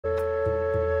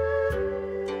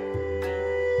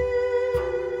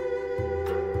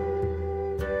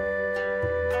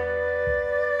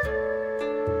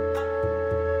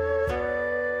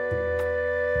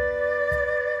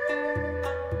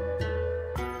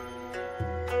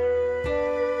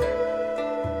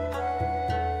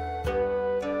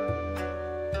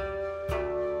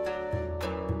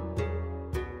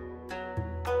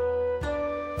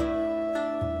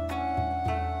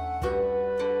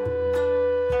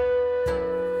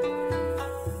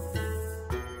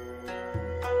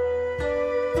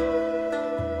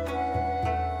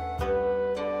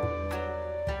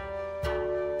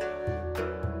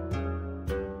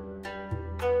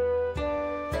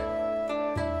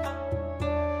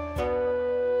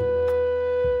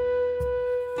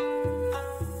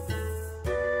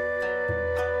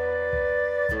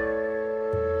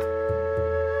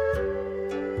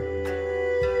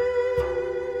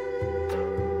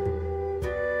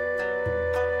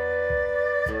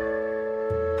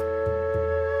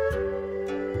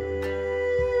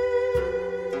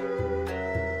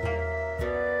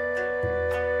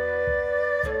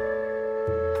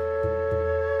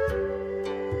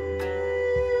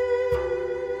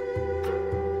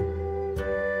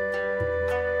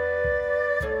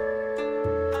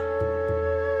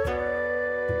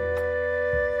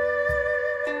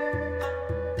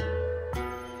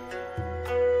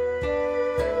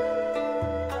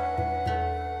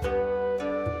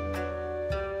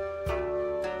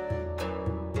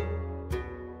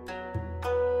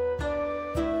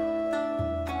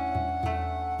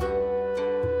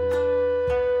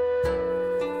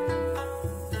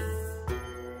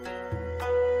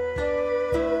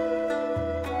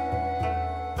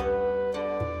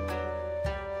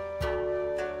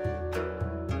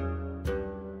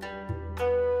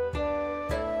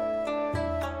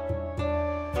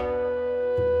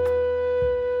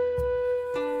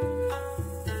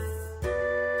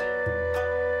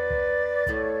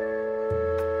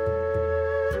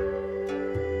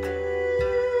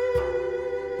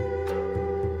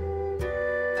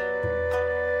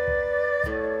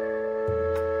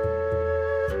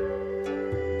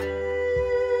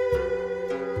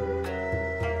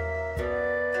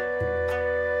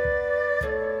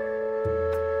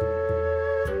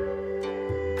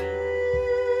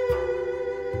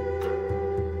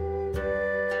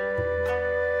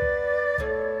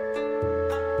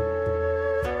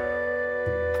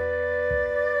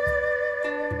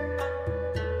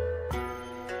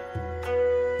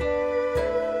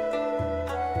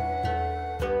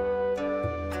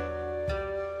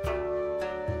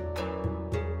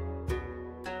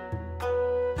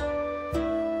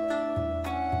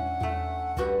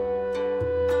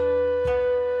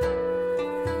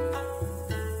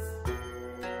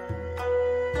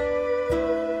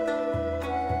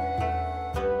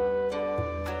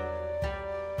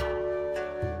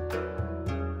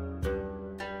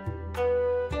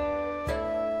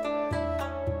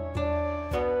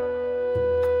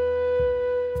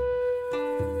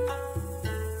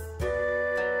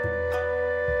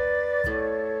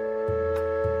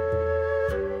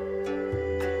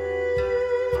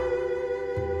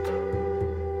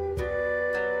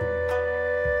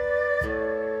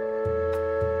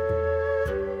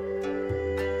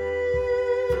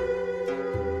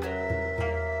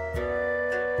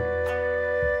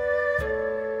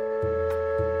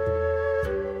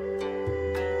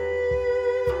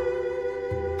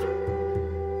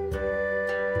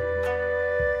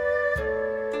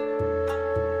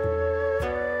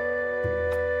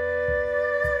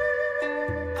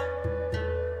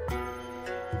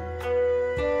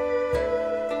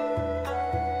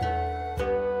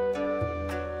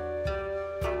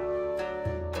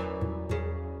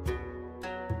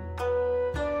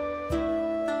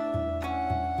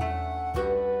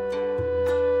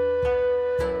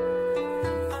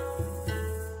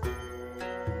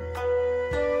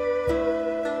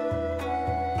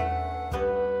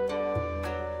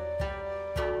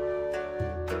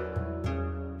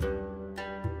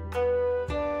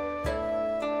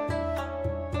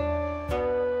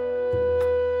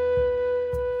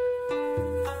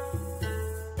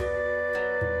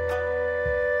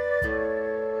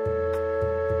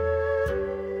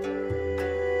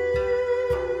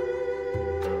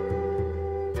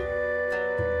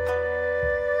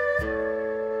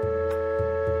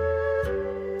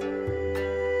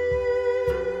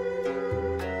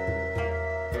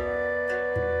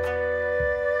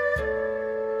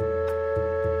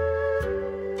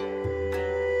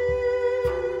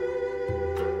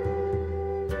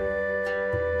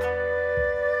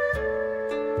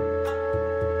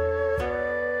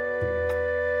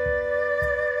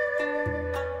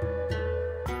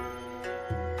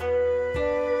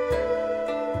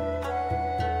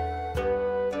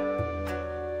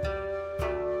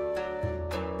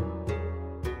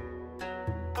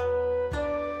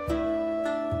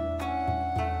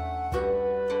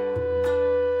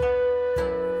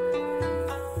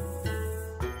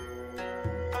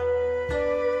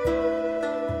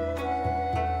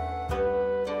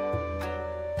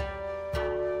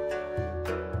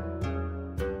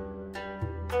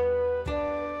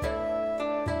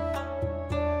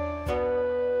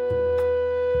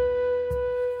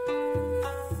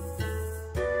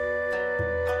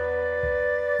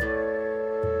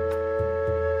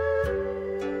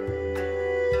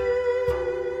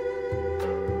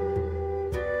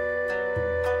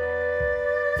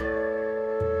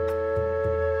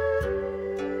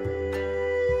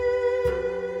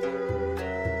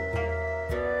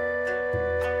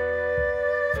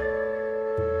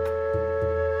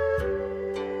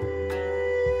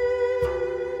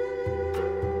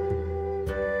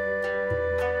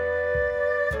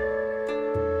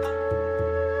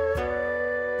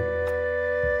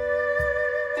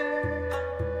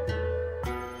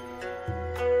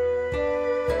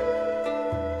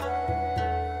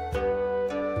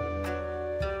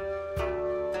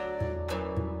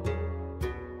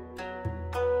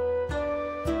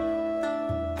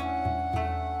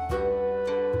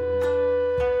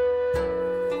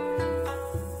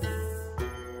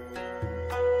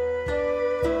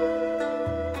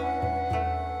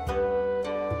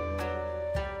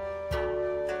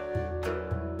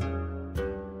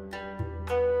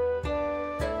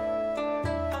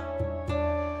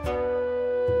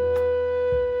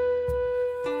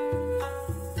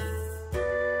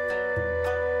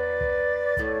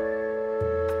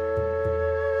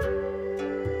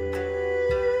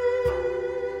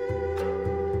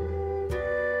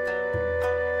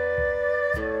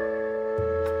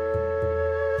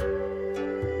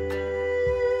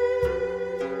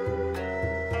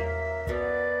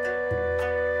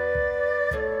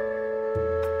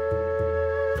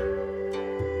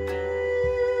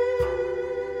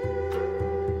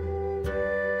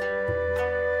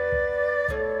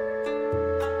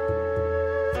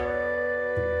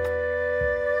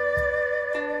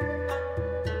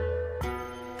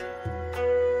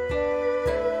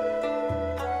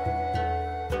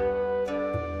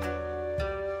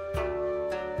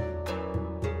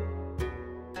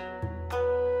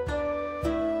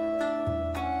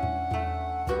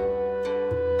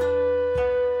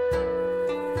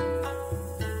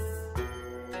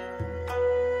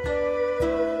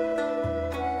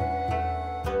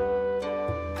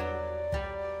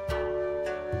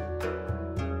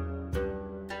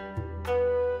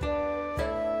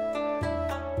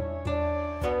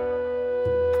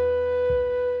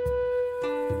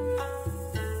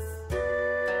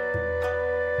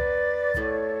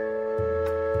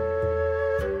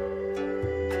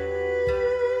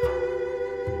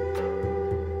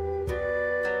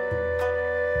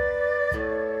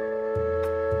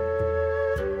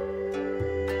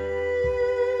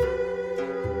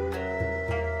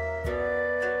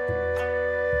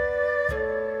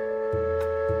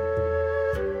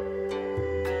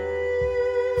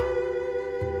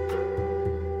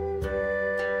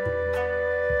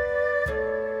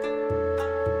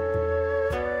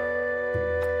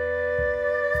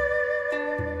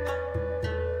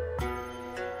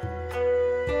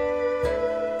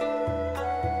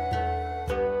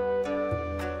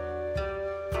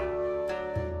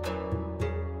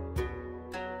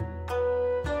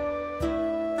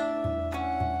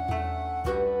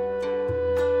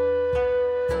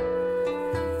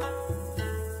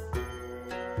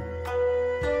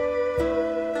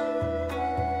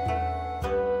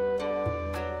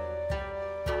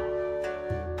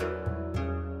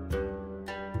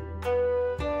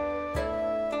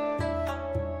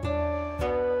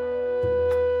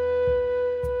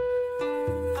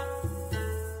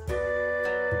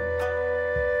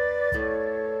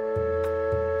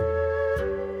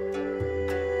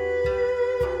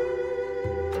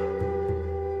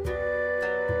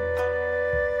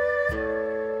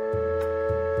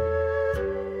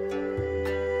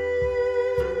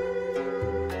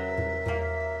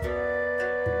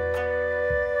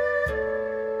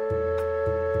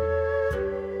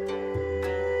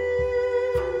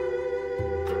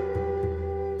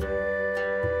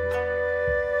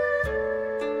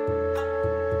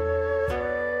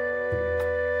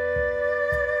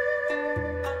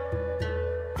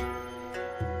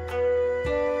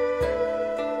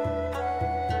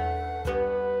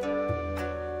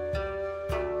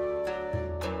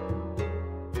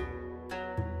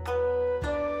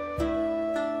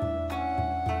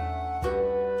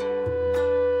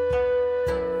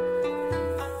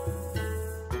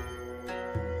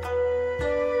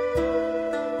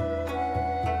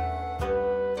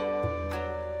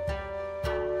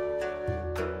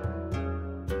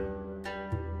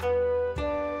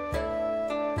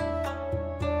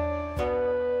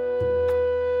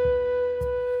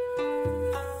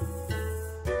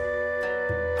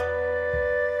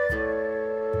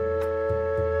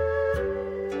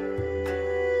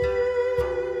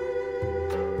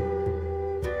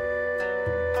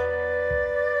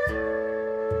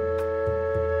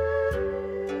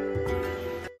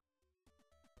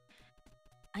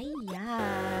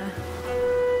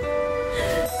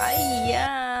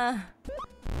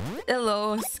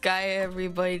Hello, Skye,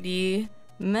 everybody.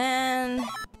 Man,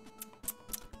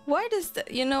 why does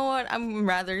that? You know what? I'm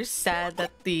rather sad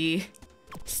that the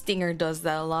stinger does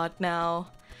that a lot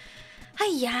now.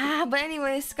 Yeah, but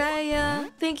anyway, Skye,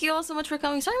 thank you all so much for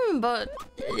coming. Sorry I'm about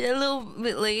a little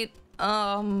bit late,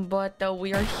 but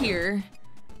we are here,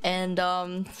 and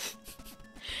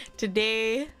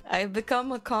today I've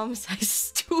become a comp-sci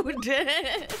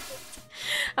student.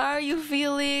 How are you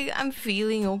feeling? I'm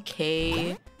feeling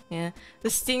okay. Yeah, the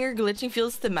stinger glitching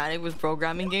feels thematic with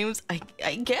programming games. I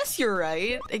guess you're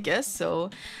right. I guess so.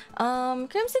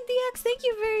 Crimson DX, thank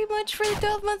you very much for the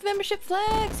 12-month membership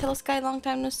flex. Hello, Skye, long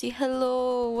time no see.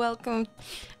 Hello, welcome.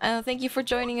 Thank you for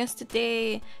joining us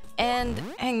today. And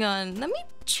hang on, let me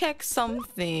check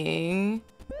something.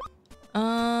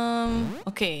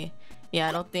 Okay. Yeah,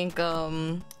 I don't think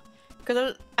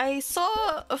because I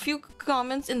saw a few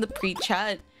comments in the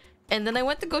pre-chat. And then I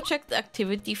went to go check the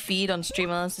activity feed on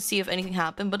Streamlabs to see if anything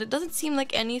happened, but it doesn't seem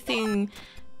like anything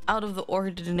out of the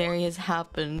ordinary has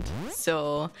happened.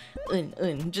 So, I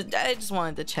just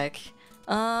wanted to check.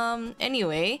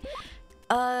 Anyway,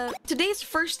 today's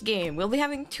first game, we'll be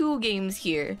having two games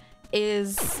here,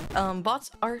 is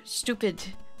Bots Are Stupid,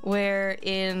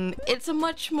 wherein it's a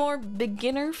much more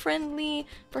beginner-friendly,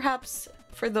 perhaps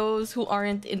for those who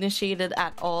aren't initiated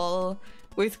at all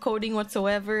with coding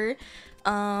whatsoever.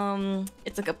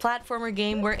 It's like a platformer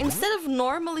game where instead of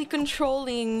normally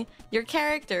controlling your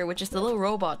character, which is the little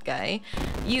robot guy,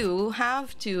 you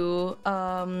have to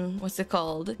what's it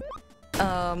called,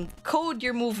 code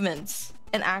your movements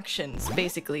and actions,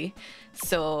 basically.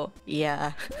 So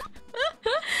yeah.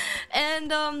 And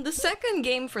the second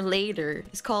game for later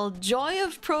is called Joy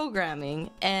of Programming,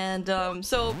 and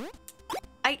so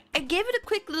I gave it a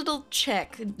quick little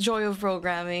check, Joy of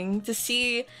Programming, to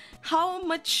see how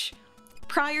much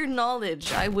prior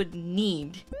knowledge I would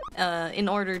need in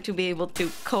order to be able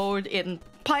to code in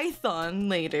Python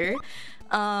later.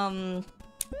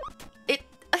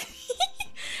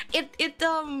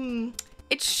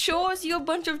 It shows you a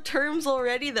bunch of terms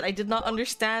already that I did not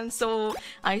understand, so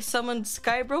I summoned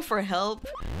Skybro for help,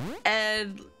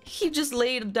 and he just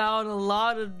laid down a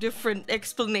lot of different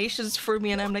explanations for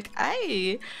me, and I'm like,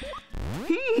 "Ay,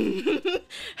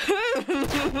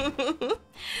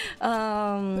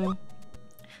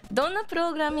 どんなプ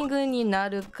ログラミングにな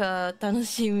るか楽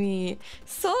しみ。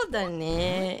そうだ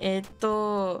ね。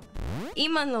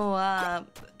今のは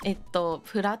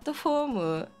プラットフォー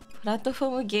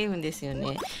ムゲームですよ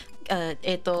ね。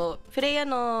プレイヤ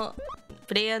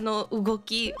ーの動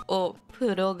きを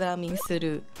プログラミングす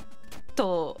る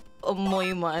と思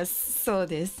います。そう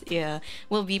です。Yeah,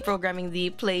 we'll be programming the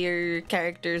player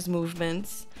characters'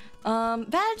 movements.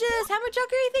 Badges, Hammer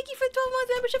Chuckery, thank you for 12-month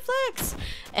membership flex.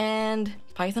 And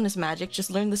Python is magic.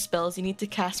 Just learn the spells you need to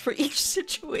cast for each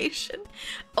situation.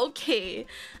 Okay.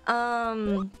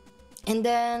 And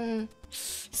then,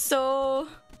 so,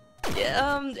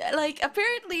 like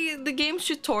apparently the game's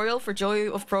tutorial for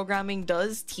Joy of Programming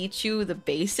does teach you the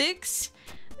basics.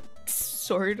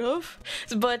 Sort of.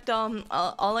 But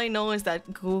all I know is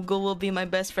that Google will be my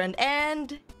best friend,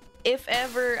 and if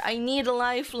ever I need a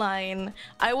lifeline,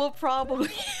 I will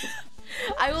probably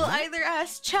I will either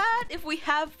ask chat if we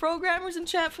have programmers in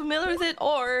chat familiar with it,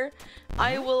 or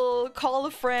I will call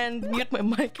a friend, mute my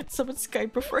mic, and summon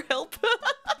Skype for help.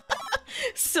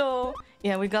 So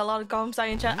yeah, we got a lot of comp-sci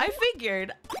in chat. I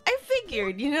figured,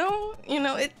 you know,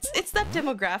 it's that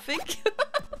demographic.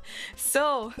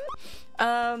 So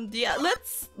yeah,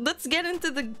 let's get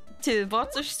into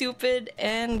Bots Are Stupid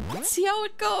and see how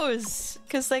it goes,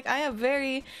 because like I have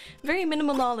very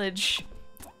minimal knowledge.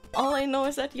 All I know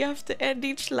is that you have to end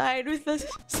each line with a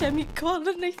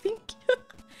semicolon, I think.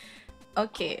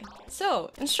 Okay, so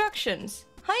instructions.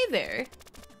 Hi there,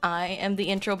 I am the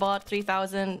intro bot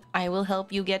 3000. I will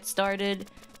help you get started.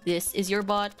 This is your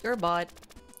bot.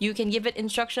 You can give it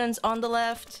instructions on the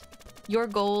left. Your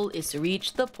goal is to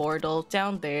reach the portal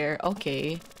down there.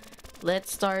 Okay,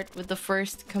 let's start with the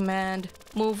first command.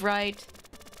 Move right.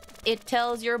 It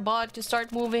tells your bot to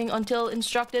start moving until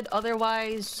instructed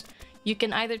otherwise. You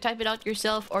can either type it out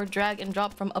yourself or drag and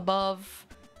drop from above.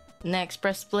 Next,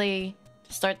 press play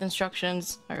to start the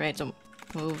instructions. Alright, so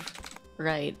move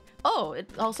right. Oh, it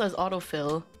also has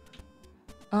autofill.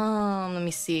 Let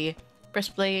me see. Press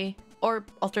play, or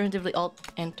alternatively alt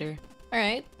enter.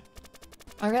 Alright.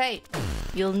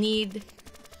 You'll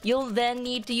then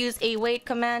need to use a wait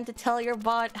command to tell your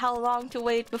bot how long to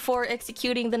wait before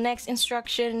executing the next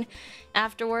instruction.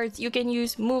 Afterwards, you can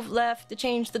use move left to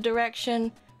change the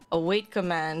direction. A wait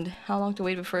command. How long to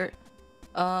wait before?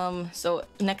 So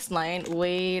next line,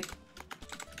 wait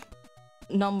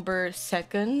number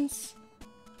seconds.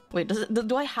 Wait,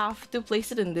 do I have to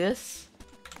place it in this?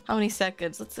 How many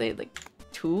seconds? Let's say like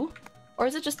 2? Or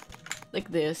is it just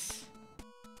like this?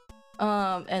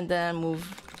 And then move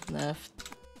left.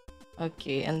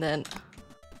 Okay, and then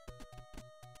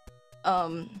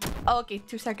oh, okay,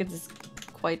 2 seconds is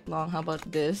quite long. How about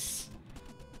this?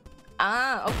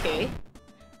 Ah, okay.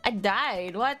 I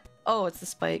died. What? Oh, it's the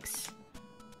spikes.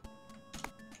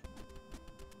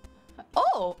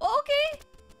 Oh, okay.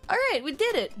 All right, we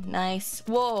did it. Nice.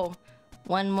 Whoa.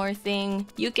 One more thing.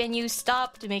 You can use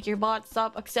stop to make your bot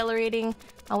stop accelerating.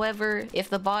 However, if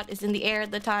the bot is in the air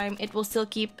at the time, it will still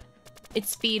keep its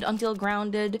speed until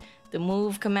grounded. The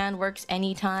move command works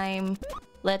anytime.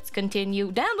 Let's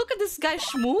continue. Damn, look at this guy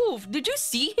schmoove. Did you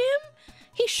see him?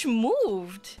 He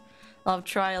schmooved. Love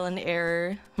trial and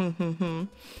error.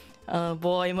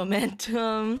 Boy,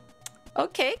 momentum.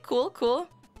 Okay, cool.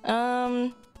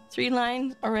 3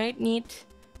 lines. Alright, neat.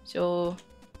 So,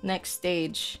 next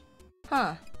stage.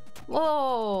 Huh.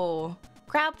 Whoa.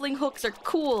 Grappling hooks are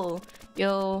cool.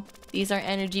 Yo, these are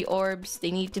energy orbs.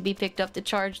 They need to be picked up to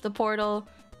charge the portal.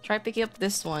 Try picking up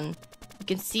this one. You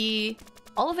can see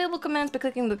all available commands by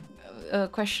clicking the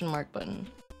question mark button.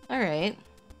 Alright.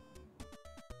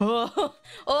 Oh,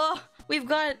 we've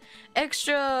got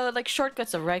extra like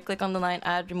shortcuts of right click on the line,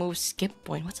 add, remove, skip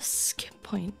point. What's a skip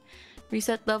point?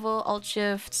 Reset level, alt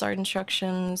shift, start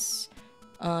instructions,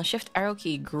 shift arrow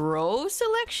key, grow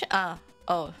selection.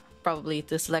 Oh, probably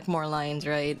to select more lines,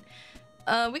 right?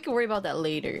 We can worry about that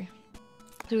later.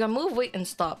 So we got move, wait, and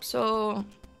stop. So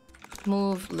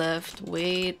move left,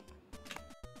 wait.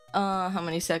 How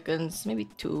many seconds? Maybe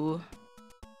 2.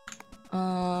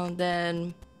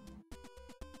 Then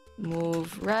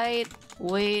move right,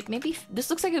 wait. Maybe this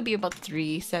looks like it'll be about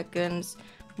 3 seconds.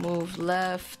 Move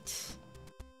left,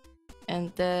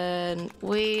 and then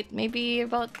wait. Maybe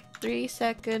about 3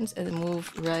 seconds, and then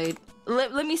move right.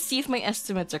 Let me see if my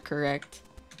estimates are correct.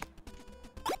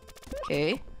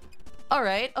 Okay.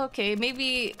 Alright, okay,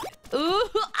 maybe... Ooh!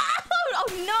 Oh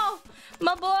no!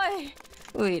 My boy!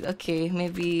 Wait, okay,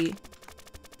 maybe...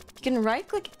 You can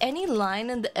right-click any line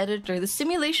in the editor. The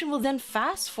simulation will then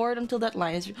fast-forward until that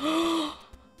line is...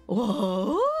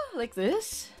 Whoa! Like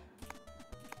this?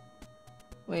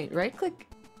 Wait, right-click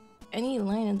any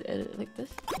line in the editor like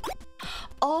this?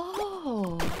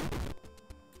 Oh!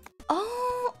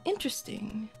 Oh,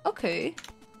 interesting. Okay.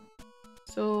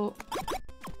 So...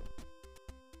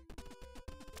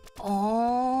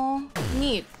 Oh,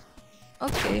 neat.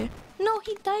 Okay. No,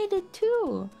 he died it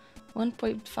too.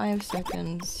 1.5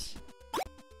 seconds.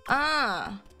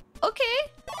 Ah,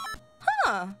 okay.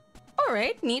 Huh.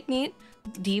 Alright, neat.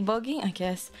 Debugging, I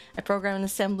guess. I programmed an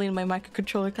assembly in my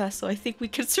microcontroller class, so I think we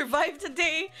could survive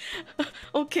today.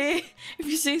 Okay, if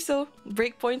you say so.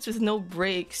 Breakpoints with no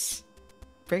breaks.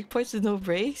 Breakpoints with no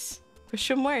breaks?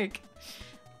 Question mark.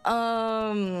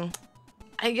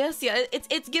 I guess, yeah,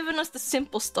 it's given us the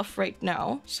simple stuff right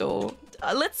now. So,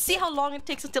 let's see how long it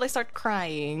takes until I start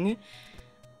crying.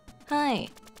 Hi.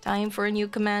 Time for a new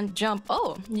command, jump.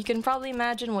 Oh, you can probably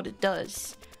imagine what it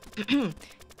does.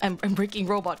 I'm breaking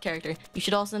robot character. You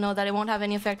should also know that it won't have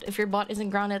any effect if your bot isn't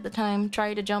grounded at the time.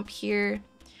 Try to jump here.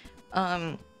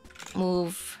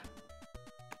 Move.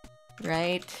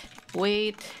 Right.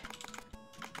 Wait.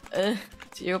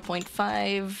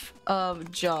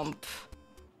 0.5. Jump.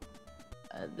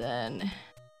 Then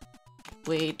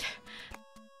wait.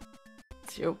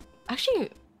 Actually,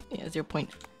 yeah,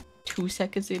 0.2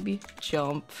 seconds maybe.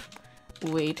 Jump.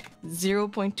 Wait.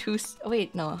 0.2. Oh,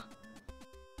 wait, no.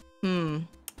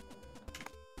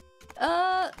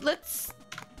 Let's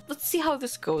see how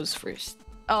this goes first.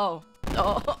 Oh,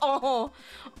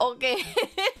 okay.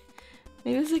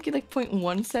 Maybe it's like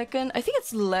 0.1 second. I think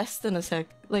it's less than a sec,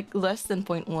 like less than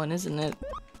 0.1, isn't it?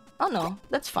 Oh no,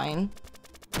 that's fine.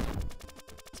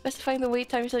 Specifying the wait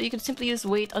time, so you can simply use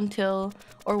wait until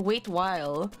or wait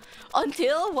while.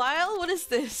 Until? While? What is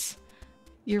this?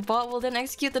 Your bot will then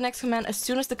execute the next command as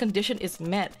soon as the condition is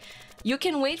met. You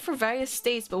can wait for various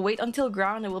states, but wait until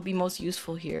grounded will be most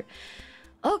useful here.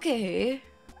 Okay.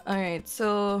 Alright,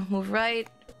 so move right,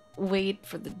 wait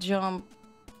for the jump.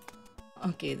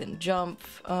 Okay, then jump.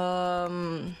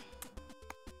 And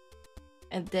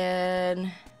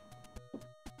then...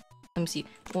 Let me see.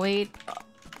 Wait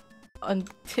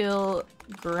until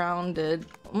grounded.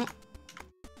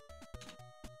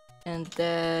 And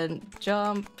then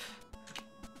jump.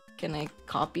 Can I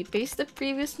copy paste the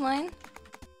previous line?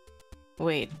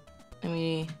 Wait, let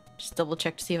me just double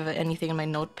check to see if I have anything in my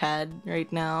notepad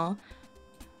right now.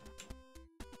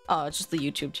 Oh, it's just the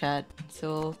YouTube chat.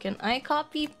 So can I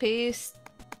copy paste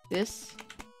this?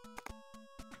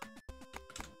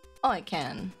 Oh, I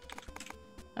can.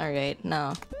 Alright,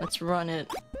 now let's run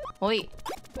it. Wait.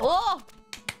 Oh!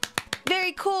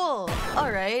 Very cool!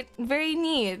 Alright, very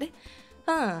neat.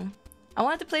 Huh. I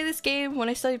wanted to play this game when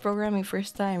I studied programming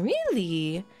first time.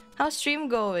 Really? How's stream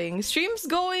going? Stream's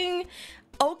going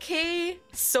okay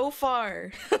so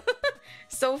far.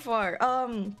 So far.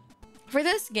 For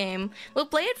this game, we'll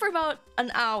play it for about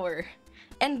an hour.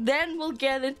 And then we'll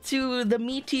get into the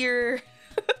meatier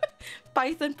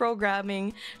Python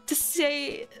programming. To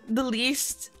say the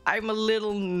least, I'm a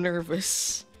little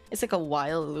nervous. It's like a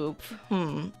while loop.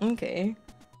 Okay.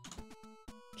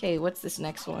 Okay, what's this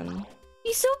next one?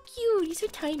 He's so cute. He's so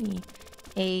tiny.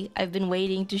 Hey, I've been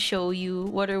waiting to show you.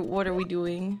 What are we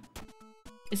doing?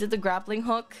 Is it the grappling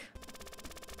hook?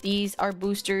 These are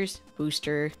boosters.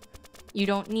 Booster. You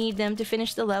don't need them to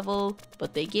finish the level,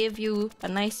 but they give you a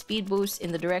nice speed boost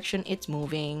in the direction it's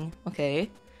moving. Okay.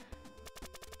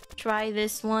 Try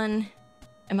this one.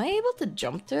 Am I able to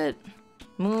jump to it?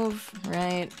 Move,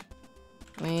 right.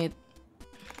 Wait.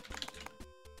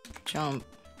 Jump.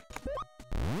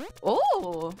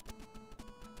 Oh!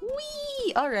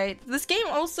 Whee! Alright. This game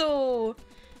also...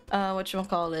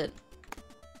 whatchamacallit?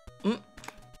 Can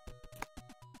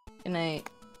I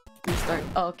restart?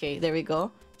 Oh, okay, there we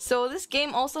go. So this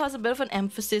game also has a bit of an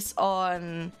emphasis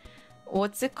on...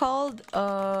 What's it called?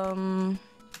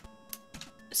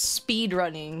 Speed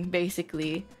running,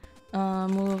 basically.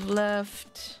 Move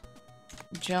left.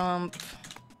 Jump.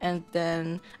 And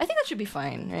then... I think that should be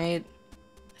fine, right?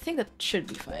 I think that should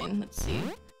be fine. Let's see.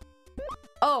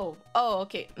 Oh,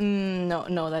 okay. No,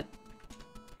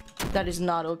 that is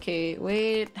not okay.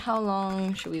 Wait, how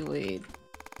long should we wait?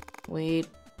 Wait,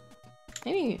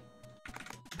 maybe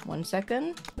 1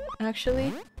 second,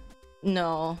 actually?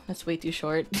 No, that's way too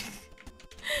short.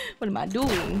 What am I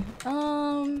doing?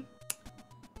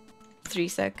 3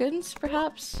 seconds,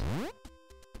 perhaps?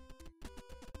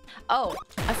 Oh,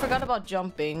 I forgot about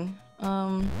jumping.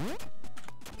 Coming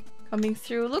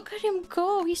through. Look at him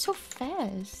go. He's so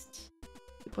fast.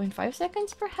 2.5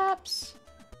 seconds, perhaps?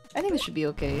 I think this should be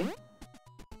okay.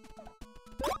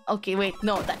 Okay, wait.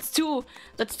 No, that's too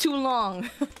long.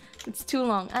 It's too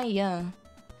long. Ah, yeah.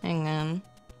 Hang on.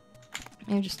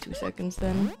 Maybe just 2 seconds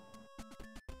then.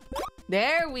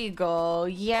 There we go.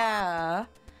 Yeah.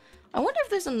 I wonder if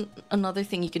there's another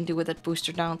thing you can do with that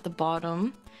booster down at the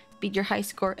bottom. Beat your high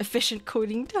score efficient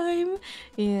coding time.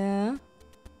 Yeah.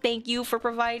 Thank you for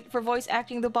voice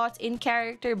acting the bots in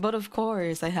character, but of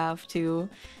course I have to.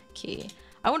 Okay.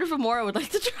 I wonder if Amora would like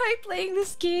to try playing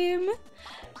this game.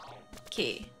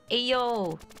 Okay.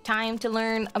 Ayo, time to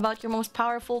learn about your most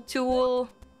powerful tool.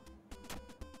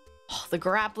 Oh, the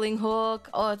grappling hook.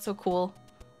 Oh, it's so cool.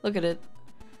 Look at it.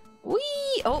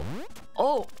 Whee! Oh,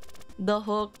 the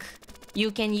hook.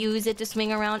 You can use it to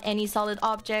swing around any solid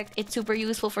object. It's super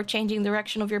useful for changing the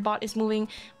direction of your bot is moving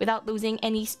without losing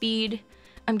any speed.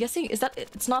 I'm guessing it's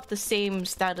not the same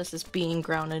status as being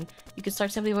grounded. You can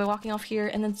start simply by walking off here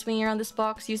and then swinging around this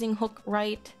box using hook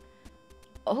right.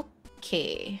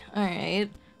 Okay, all right.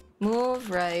 Move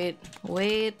right.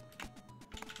 Wait.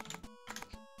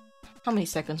 How many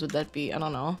seconds would that be? I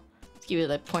don't know. Let's give it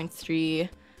like 0.3.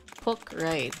 Hook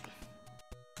right.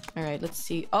 All right, let's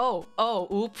see. Oh,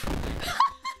 oop.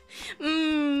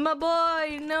 My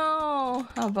boy, no.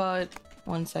 How about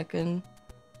 1 second?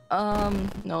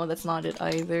 No, that's not it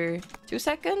either. 2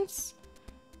 seconds?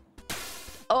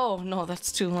 Oh, no,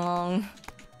 that's too long.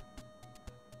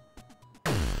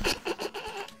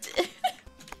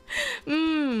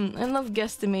 I love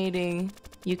guesstimating.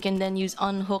 You can then use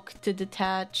unhook to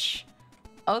detach.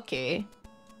 Okay.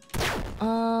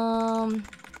 How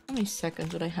many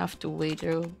seconds would I have to wait?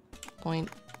 0....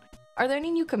 Are there any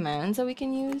new commands that we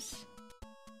can use?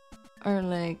 Or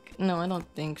like... No, I don't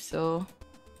think so.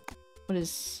 What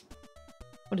does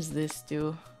this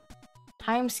do?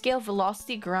 Time scale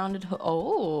velocity grounded.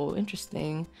 Oh,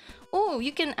 interesting. Oh,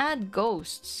 you can add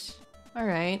ghosts. All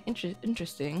right,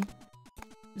 interesting.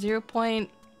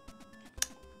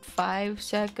 0.5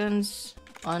 seconds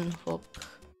unhook.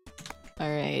 All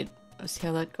right, let's see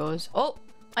how that goes. Oh,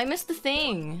 I missed the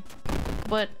thing,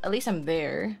 but at least I'm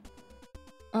there.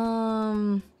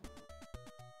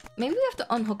 Maybe we have to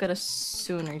unhook at a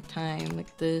sooner time,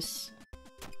 like this.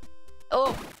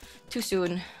 Oh, too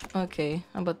soon. Okay,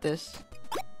 how about this?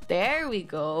 There we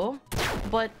go.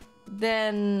 But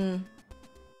then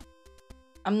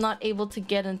I'm not able to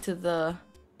get into the...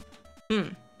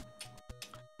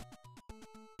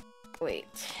 Wait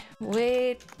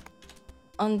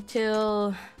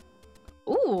until...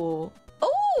 Ooh,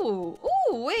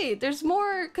 wait, there's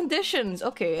more conditions.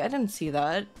 Okay, I didn't see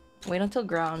that. Wait until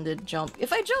grounded, jump.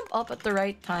 If I jump up at the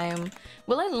right time,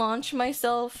 will I launch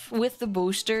myself with the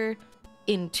booster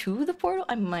into the portal?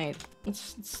 I might.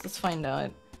 Let's find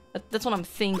out. That's what I'm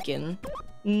thinking.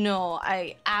 No,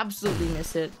 I absolutely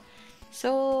miss it.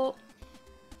 So,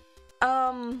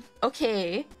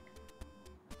 okay.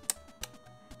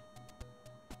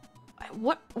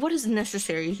 What is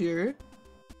necessary here?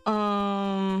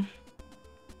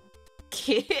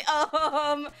 Okay,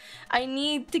 I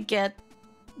need to get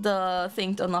the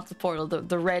thing to unlock the portal,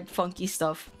 the red funky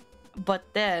stuff. But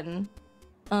then,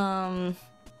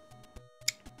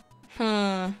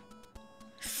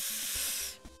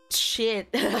 shit.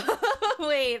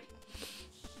 Wait.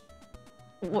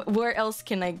 Where else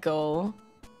can I go?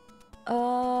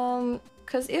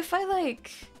 Cause if I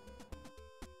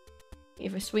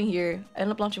swing here, I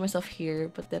end up launching myself here,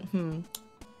 but then,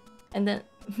 and then,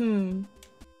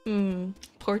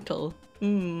 portal,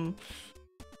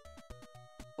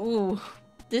 ooh,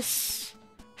 this,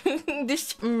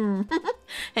 this,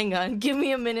 hang on, give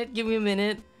me a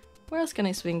minute. Where else can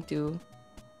I swing to?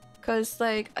 Cause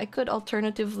like, I could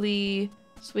alternatively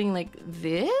swing like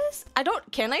this?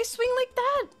 Can I swing like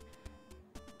that?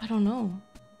 I don't know.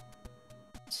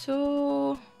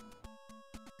 So,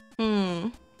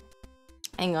 hang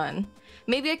on.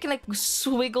 Maybe I can like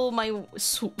swiggle my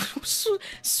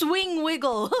swing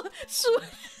wiggle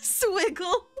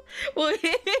swiggle.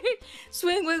 Wait,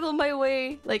 swing wiggle my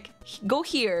way. Like go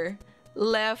here,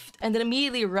 left, and then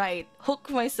immediately right. Hook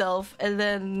myself, and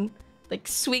then like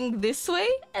swing this way,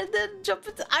 and then jump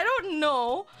into. I don't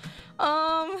know.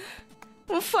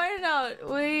 We'll find out.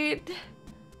 Wait,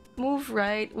 move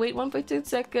right. Wait, 1.2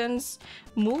 seconds.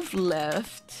 Move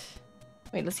left.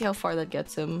 Wait, let's see how far that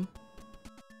gets him.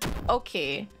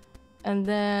 Okay, and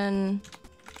then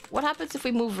what happens if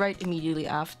we move right immediately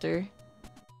after?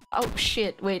 Oh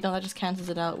shit, wait, no, that just cancels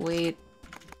it out. Wait,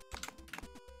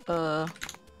 that's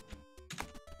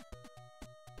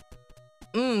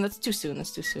too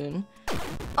soon.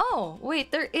 Oh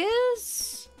wait, there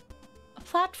is a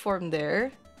platform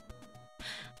there.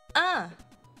 I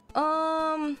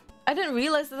didn't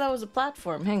realize that was a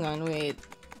platform. Hang on, wait.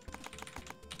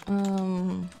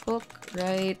 Hook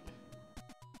right.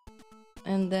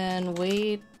 And then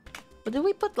wait. What did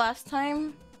we put last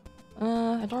time?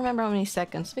 I don't remember how many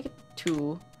seconds. Make it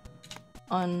 2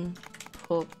 on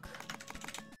hook.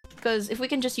 Because if we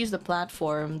can just use the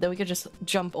platform, then we can just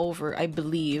jump over, I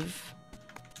believe.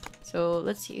 So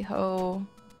let's see how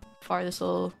far this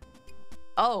will.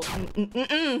 Oh,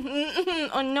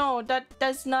 oh no,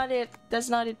 that's not it. That's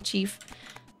not it, Chief.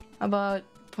 How about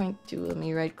 0.2? Let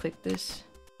me right click this.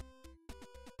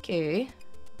 Okay.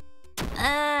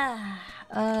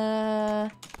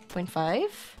 0.5.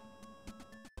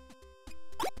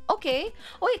 Okay.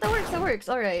 Oh wait, that works.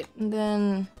 All right. And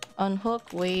then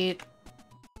unhook. Wait.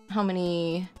 How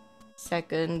many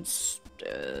seconds?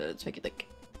 Let's make it like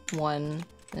 1.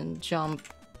 Then jump.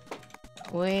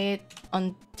 Wait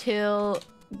until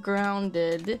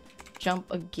grounded.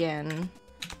 Jump again.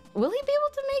 Will he be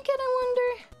able to make it? I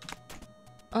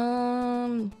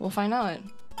wonder. We'll find out.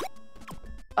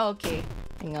 Okay.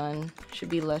 Hang on. Should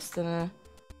be less than a.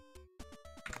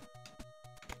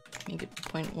 Make it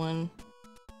 0.1.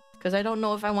 Because I don't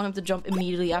know if I want him to jump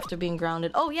immediately after being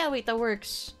grounded. Oh yeah, wait, that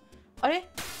works. Are?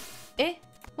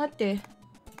 What the?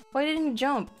 Why didn't he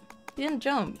jump? He didn't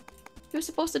jump. He was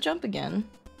supposed to jump again.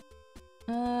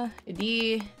 Hang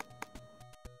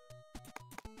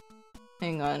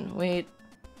on, wait.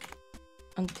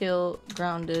 Until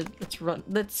grounded. Let's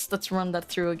run that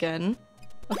through again.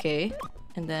 Okay.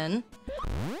 And then.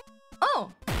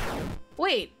 Oh!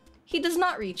 Wait! He does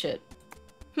not reach it.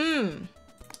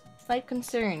 Slight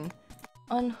concern.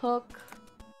 Unhook.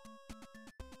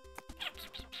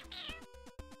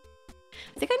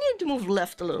 I think I need to move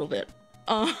left a little bit.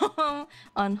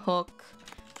 Unhook.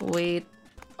 Wait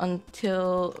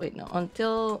until. Wait, no.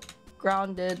 Until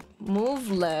grounded.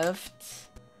 Move left.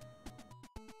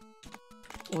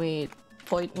 Wait.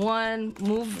 0.1.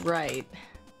 Move right.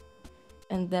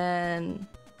 And then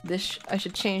this. I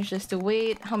should change this to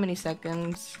wait. How many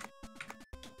seconds?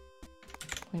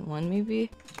 0.1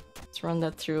 maybe? Let's run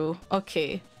that through.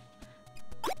 Okay.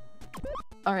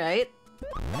 Alright.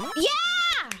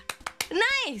 Yeah!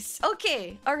 Nice!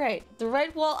 Okay. Alright. The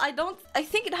right wall, I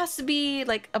think it has to be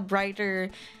like a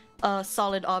brighter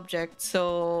solid object.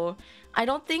 So I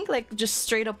don't think like just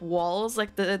straight up walls,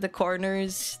 like the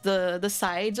corners, the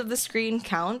sides of the screen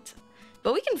count.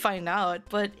 But we can find out.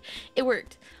 But it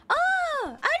worked. Ah!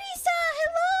 Arisa!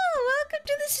 Hello! Welcome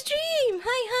to the stream!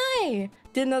 Hi!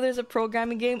 Didn't know there's a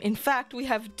programming game. In fact, we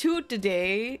have 2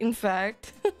 today. In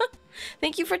fact.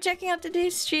 Thank you for checking out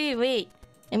today's stream. Wait.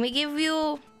 Let me give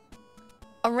you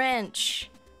a wrench.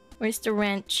 Where's the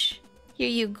wrench? Here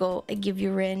you go. I give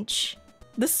you wrench.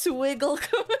 The swiggle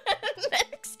command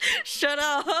next. Shut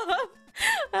up.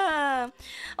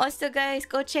 Also, guys,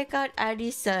 go check out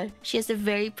Arisa. She has a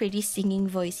very pretty singing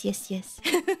voice. Yes, yes.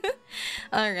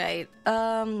 All right.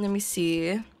 Let me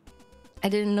see. I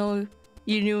didn't know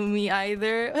you knew me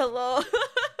either. Hello.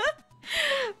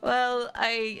 Well,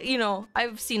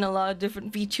 I've seen a lot of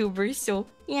different VTubers, so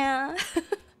yeah.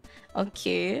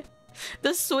 Okay. The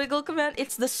swiggle command,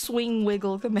 it's the swing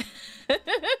wiggle command.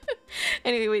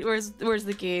 Anyway, wait, where's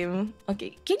the game?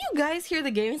 Okay, can you guys hear the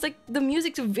game? It's like the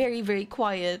music's very, very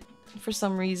quiet for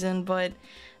some reason, but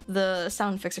the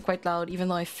sound effects are quite loud, even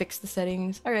though I fixed the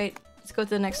settings. Alright, let's go to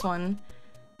the next one.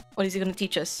 What is he gonna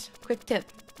teach us? Quick tip.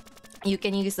 You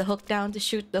can use the hook down to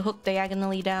shoot the hook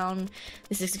diagonally down.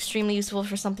 This is extremely useful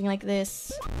for something like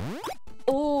this.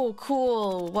 Oh,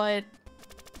 cool. What?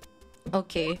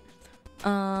 Okay.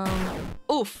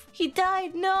 Oof. He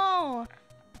died. No.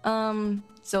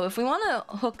 So if we want to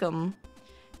hook him,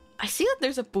 I see that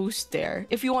there's a boost there.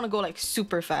 If you want to go like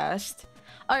super fast.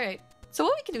 All right. So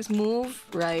what we can do is move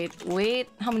right. Wait.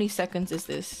 How many seconds is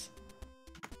this?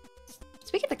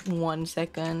 Let's make it like 1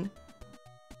 second.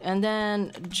 And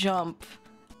then jump.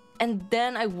 And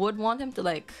then I would want him to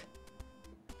like...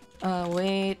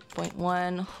 wait.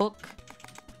 0.1. Hook.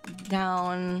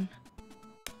 Down.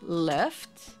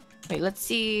 Left. Wait, let's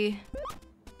see.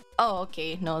 Oh,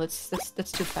 okay. No, that's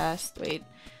too fast. Wait.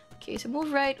 Okay, so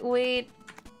move right. Wait.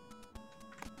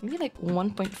 Maybe like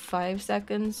 1.5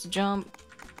 seconds. Jump.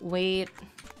 Wait.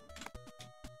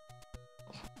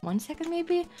 1 second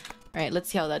maybe? Alright,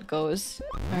 let's see how that goes.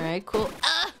 Alright, cool.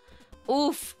 Ah!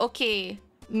 Oof, okay.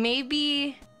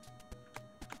 Maybe...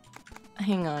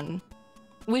 Hang on.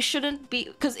 We shouldn't be...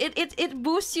 Because it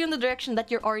boosts you in the direction that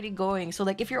you're already going. So,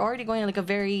 like, if you're already going in, like, a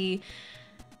very...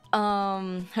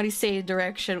 how do you say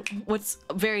direction? What's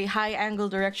a very high angle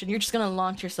direction? You're just gonna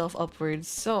launch yourself upwards.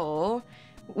 So...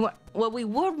 What we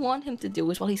would want him to do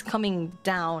is while he's coming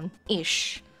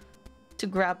down-ish to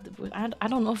grab the boost. I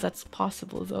don't know if that's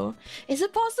possible, though. Is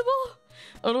it possible?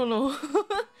 I don't know.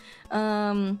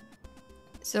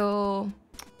 So,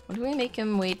 what do we make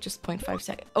him wait just 0.5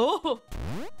 seconds? Oh!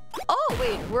 Oh,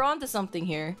 wait, we're onto something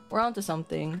here. We're onto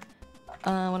something.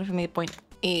 What if we made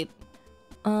 0.8?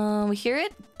 We hear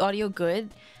it? Audio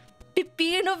good?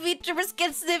 Pipino VTubers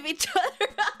can sniff each other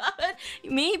out.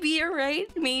 Maybe you're right.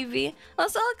 Maybe.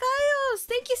 Also, Alkaios,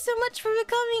 thank you so much for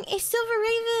becoming a Silver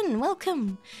Raven.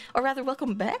 Welcome. Or rather,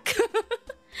 welcome back.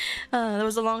 That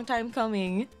was a long time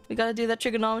coming. We gotta do that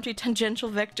trigonometry, tangential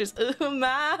vectors.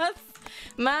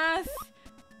 Math.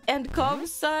 And comp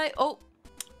sci. Oh.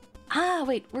 Ah,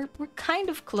 wait. We're kind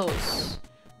of close.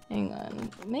 Hang on.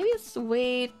 Maybe let's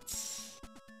wait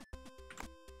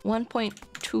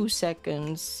 1.2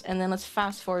 seconds. And then let's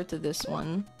fast forward to this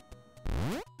one.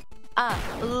 Ah,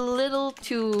 a little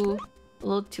too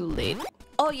late.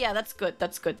 Oh yeah, that's good.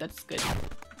 That's good.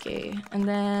 Okay. And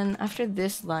then after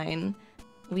this line,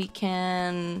 we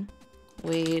can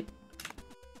wait.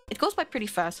 It goes by pretty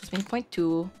fast. It's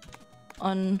 0.2.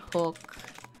 Unhook.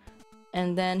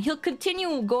 And then he'll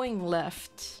continue going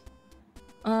left.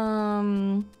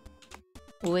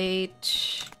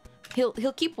 Wait.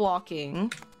 He'll keep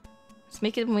walking. Let's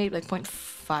make him wait like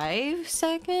 0.5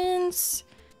 seconds.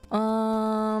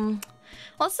 Also,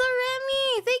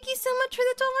 Remy, thank you so much for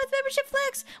the 12-month membership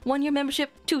flex. 1 year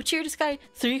membership, 2 cheer to Skye,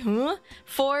 3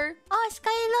 4 oh,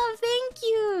 Skye love, thank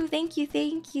you.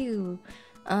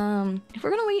 If we're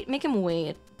gonna wait, make him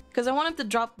wait, because I want him to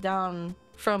drop down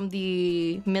from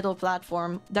the middle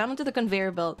platform down into the conveyor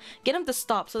belt. Get him to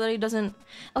stop so that he doesn't...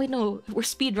 Oh wait, no, we're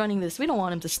speed running this. We don't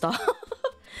want him to stop.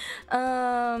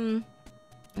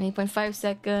 8.5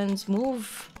 seconds.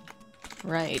 Move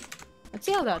right. Let's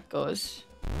see how that goes.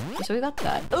 Okay, so we got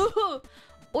that. Oh,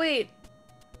 wait.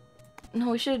 No,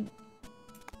 we should...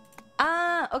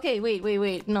 Ah, okay,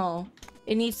 wait. No.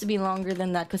 It needs to be longer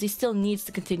than that because he still needs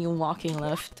to continue walking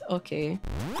left. Okay.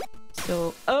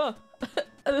 So... Oh,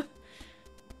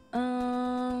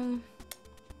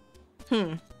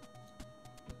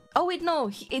 wait, no.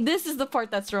 This is the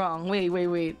part that's wrong.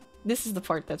 Wait. This is the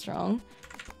part that's wrong.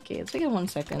 Okay, let's make it 1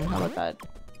 second. How about that?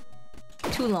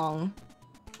 Too long.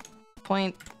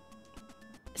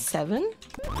 0.7?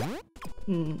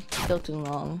 Still too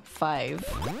long. 5.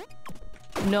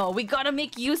 No, we gotta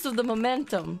make use of the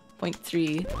momentum.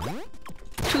 0.3.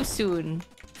 Too soon.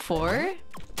 4?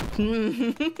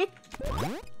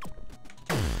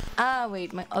 Ah,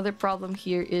 wait. My other problem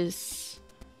here is...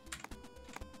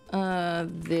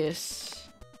 this.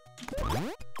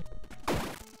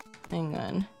 Hang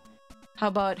on. How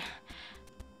about...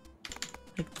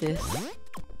 like this?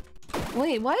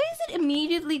 Wait, why is it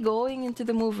immediately going into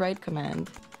the move right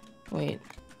command? Wait.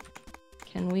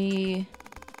 Can we...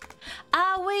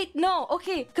 Ah, wait, no.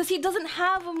 Okay, because he doesn't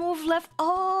have a move left.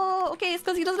 Oh, okay, it's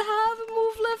because he doesn't have a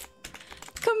move left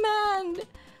command.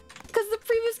 Because the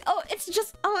previous... Oh, it's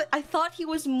just... Oh, I thought he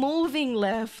was moving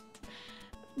left.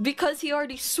 Because he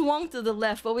already swung to the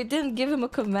left, but we didn't give him a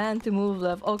command to move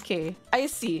left. Okay, I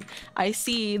see. I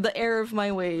see the error of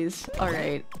my ways.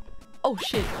 Alright. Oh,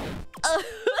 shit.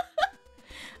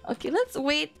 Okay, let's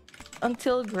wait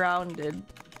until grounded.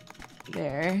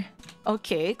 There.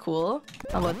 Okay, cool.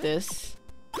 How about this?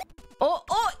 Oh,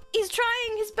 he's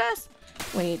trying his best.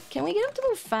 Wait, can we get him to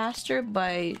move faster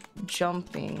by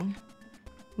jumping?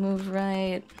 Move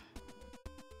right.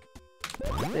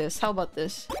 This. How about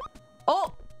this?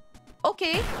 Oh,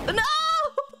 okay. No.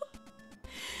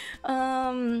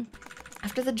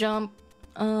 After the jump,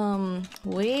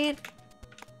 wait.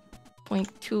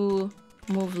 0.2,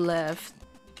 move left.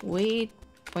 Wait.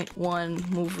 0.1,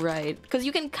 move right. Because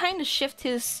you can kind of shift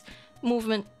his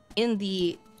movement in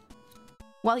the...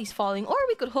 while he's falling, or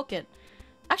we could hook it.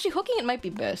 Actually, hooking it might be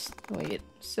best. Wait,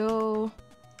 so...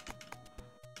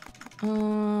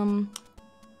 Thing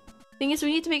is,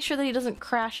 we need to make sure that he doesn't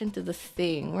crash into the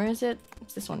thing. Where is it?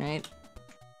 It's this one, right?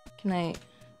 Can I...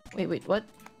 Wait, what?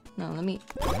 No, let me...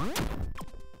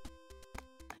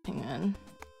 Hang on.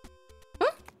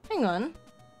 Huh? Hang on.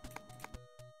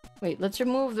 Wait, let's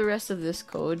remove the rest of this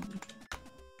code.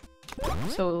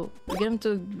 So, we get him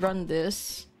to run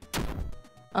this.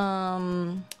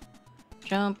 Jump,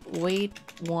 wait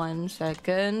 1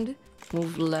 second,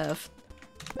 move left.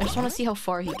 I just want to see how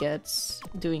far he gets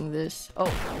doing this.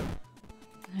 Oh,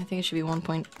 I think it should be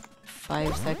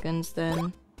 1.5 seconds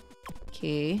then.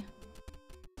 Okay.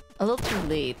 A little too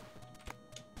late.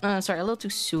 Sorry, a little too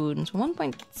soon. So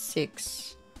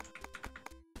 1.6.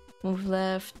 Move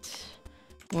left.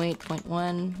 Wait,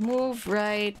 0.1. Move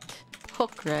right.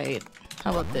 Hook right.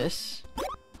 How about this?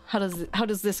 How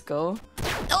does this go?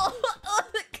 Oh,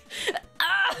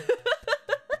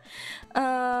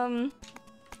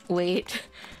 wait.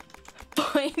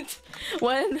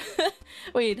 0.1.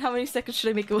 Wait, how many seconds should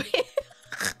I make it wait?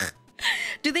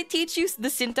 Do they teach you the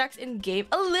syntax in game?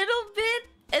 A little bit,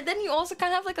 and then you also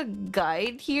kind of have like a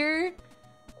guide here.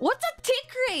 What's a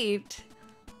tick rate?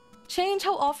 Change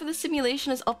how often the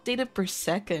simulation is updated per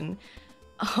second.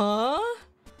 Huh?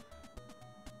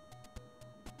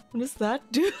 What does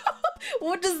that do?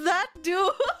 What does that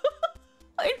do?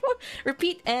 I don't...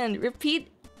 Repeat and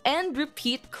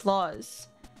repeat clause.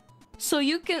 So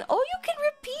you can... Oh, you can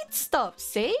repeat stuff,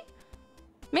 say?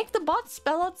 Make the bot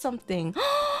spell out something.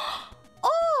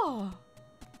 Oh!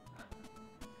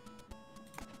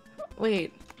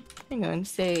 Wait. Hang on,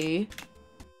 say...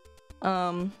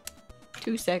 2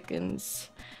 seconds.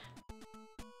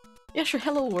 Yeah, sure,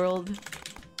 hello world.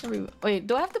 Wait,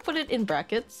 do I have to put it in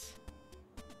brackets?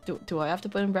 Do I have to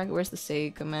put in bracket? Where's the say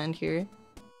command here?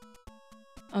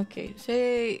 Okay,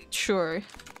 say... Sure.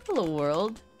 Hello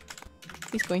world.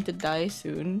 He's going to die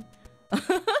soon.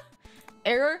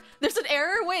 Error? There's an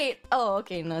error? Wait! Oh,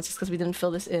 okay, no, it's just because we didn't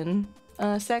fill this in.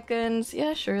 Seconds.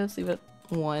 Yeah, sure, let's leave it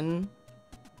 1.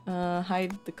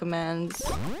 Hide the commands.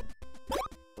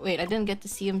 Wait, I didn't get to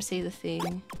see him say the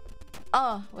thing.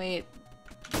 Oh, wait.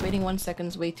 Waiting 1 second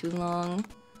is way too long.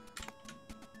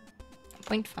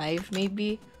 0.5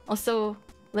 maybe. Also,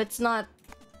 let's not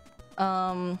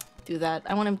do that.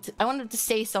 I want him to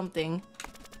say something.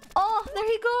 Oh, there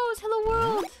he goes. Hello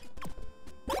world.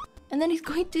 And then he's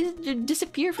going to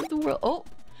disappear from the world. Oh,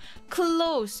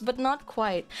 close, but not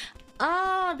quite.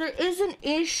 Ah, there is an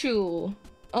issue.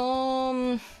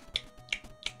 Oh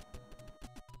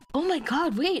my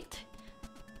god, wait.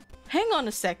 Hang on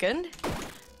a second.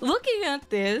 Looking at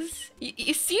this,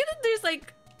 you see that there's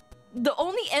like... The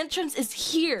only entrance is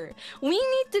here. We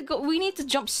need to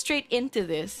jump straight into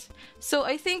this. So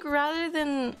I think rather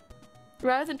than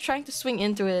trying to swing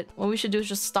into it, what we should do is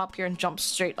just stop here and jump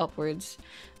straight upwards.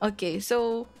 Okay,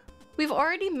 so we've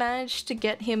already managed to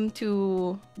get him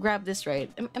to grab this,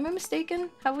 right? Am I mistaken?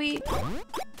 Have we...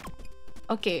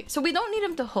 Okay, so we don't need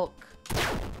him to hook.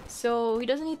 So he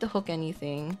doesn't need to hook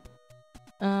anything.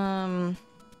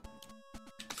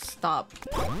 Stop.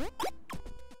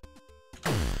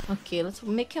 Okay, let's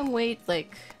make him wait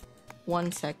like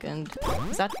 1 second.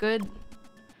 Is that good?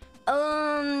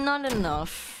 Not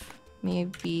enough.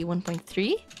 Maybe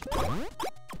 1.3?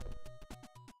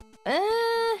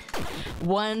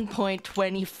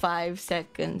 1.25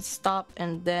 seconds. Stop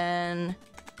and then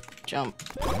jump.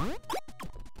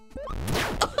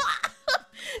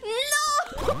 No!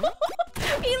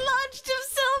 He launched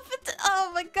himself into...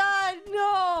 Oh my god,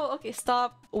 no! Okay,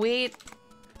 stop. Wait.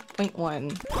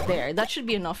 0.1. There, that should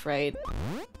be enough, right?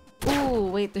 Ooh,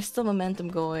 wait, there's still momentum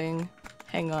going.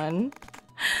 Hang on.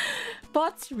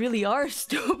 bots really are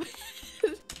stupid.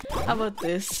 How about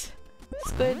this?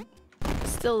 Squid,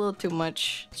 still a little too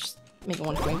much. Just make it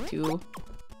 1.2.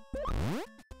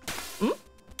 Hmm?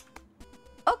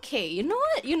 Okay, you know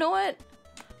what? You know what?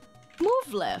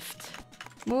 Move left.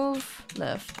 Move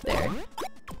left. There.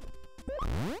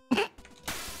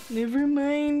 Never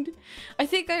mind. I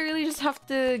think I really just have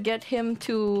to get him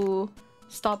to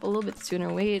stop a little bit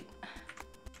sooner. Wait.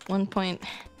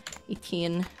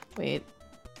 1.18. Wait.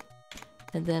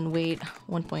 And then wait.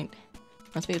 1.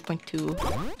 Let's make it 0.2.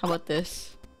 How about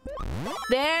this?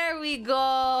 There we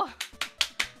go!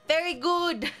 Very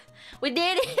good! We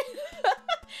did it!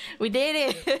 We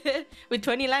did it! With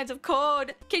 20 lines of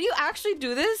code. Can you actually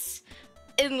do this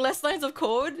in less lines of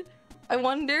code? I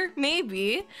wonder.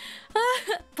 Maybe.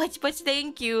 But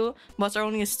thank you. Bots are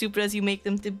only as stupid as you make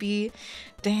them to be.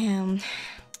 Damn.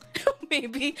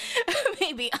 maybe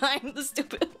I'm the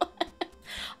stupid one.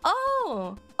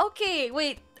 Oh! Okay,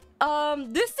 wait.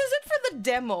 This isn't for the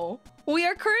demo. We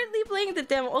are currently playing the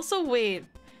demo. Also, wait.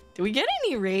 Did we get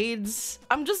any raids?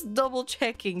 I'm just double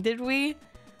checking. Did we?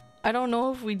 I don't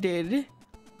know if we did.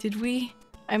 Did we?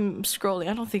 I'm scrolling.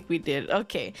 I don't think we did.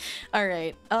 Okay.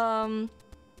 Alright.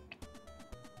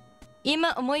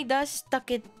 今思い出した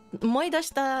け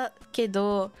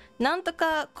ど、なんと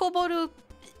かコボルっ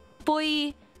ぽ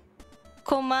い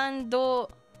コマン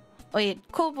ド。Wait,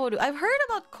 COBOL. I've heard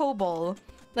about COBOL.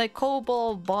 Like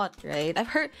COBOL bot, right? I've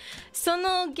heard そ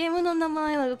のゲームの名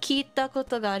前を聞いたこ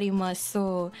とがあります。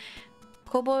そう。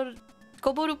コボル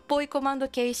っぽいコマンド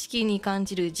形式に感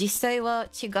じる。実際は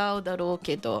違うだろう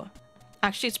けど。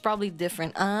Actually, it's probably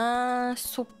different. Ah,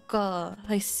 そっか。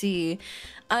I see.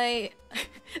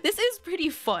 This is pretty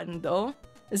fun though.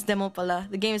 This demo pala.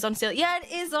 The game is on sale. Yeah, it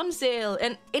is on sale.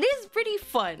 And it is pretty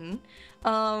fun.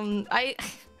 I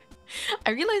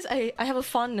realize I have a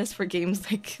fondness for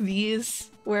games like these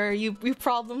where you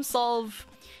problem solve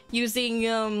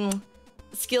using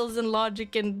skills and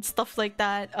logic and stuff like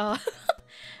that.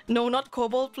 No, not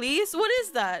COBOL, please. What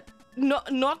is that? No,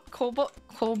 not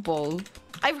COBOL.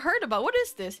 I've heard about. What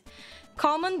is this?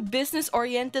 Common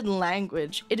business-oriented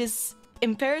language. It is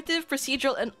imperative,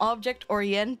 procedural, and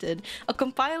object-oriented. A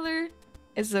compiler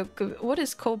is a... What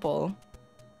is COBOL?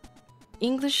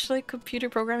 English like computer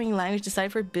programming language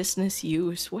designed for business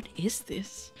use. What is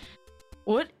this?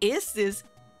 What is this?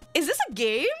 Is this a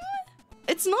game?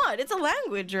 It's not. It's a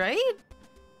language, right?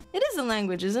 It is a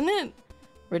language, isn't it?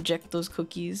 Reject those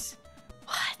cookies.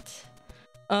 What?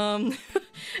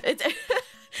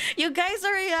 You guys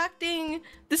are reacting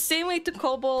the same way to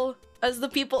COBOL as the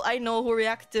people I know who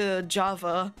react to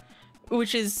Java,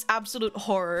 which is absolute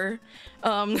horror.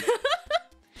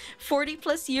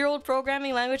 40-plus-year-old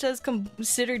programming language that is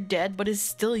considered dead but is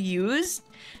still used.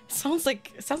 Sounds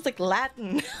like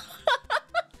Latin.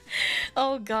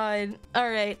 Oh god. All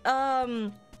right.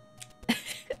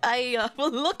 I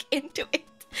will look into it,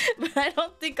 but I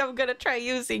don't think I'm gonna try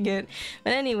using it.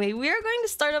 But anyway, we are going to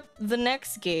start up the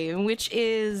next game, which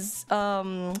is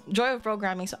Joy of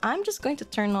Programming. So I'm just going to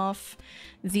turn off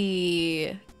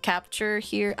the capture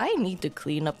here. I need to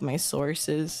clean up my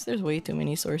sources. There's way too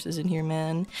many sources in here,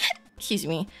 man. Excuse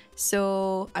me.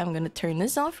 So I'm gonna turn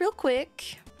this off real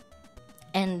quick,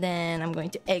 and then I'm going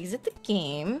to exit the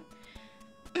game.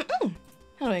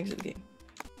 How do I exit the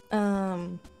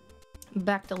game?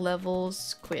 Back to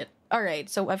levels, quit. All right,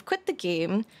 so I've quit the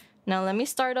game. Now let me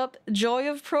start up Joy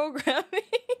of Programming.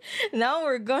 Now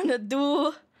we're gonna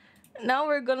do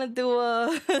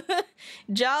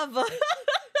Java.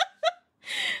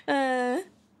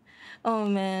 Oh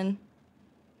man.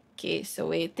 Okay, so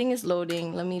wait, thing is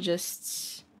loading. Let me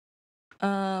just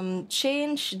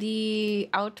change the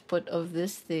output of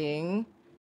this thing,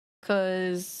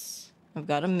 cause I've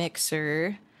got a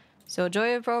mixer. So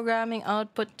Joy of Programming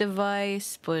output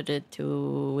device, put it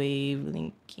to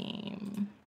wavelength game.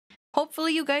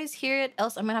 Hopefully you guys hear it,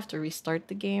 else I'm gonna have to restart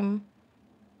the game.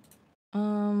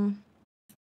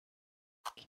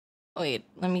 Wait,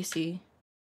 let me see.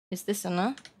 Is this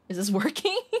enough? Is this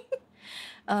working?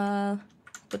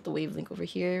 Put the wavelength over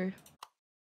here.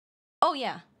 Oh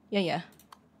yeah. Yeah.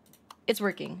 It's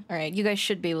working. Alright, you guys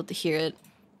should be able to hear it.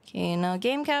 Okay, now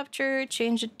game capture,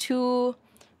 change it to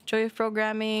Joy of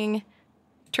Programming,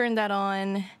 turn that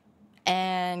on,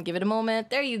 and give it a moment.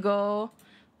 There you go.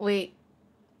 Wait.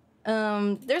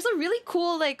 There's a really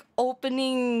cool like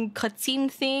opening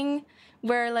cutscene thing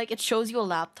where like it shows you a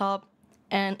laptop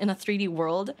and in a 3D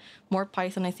world. More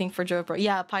Python, I think, for Joy of Programming.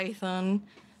 Yeah, Python.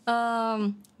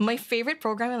 My favorite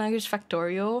programming language,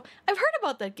 Factorio. I've heard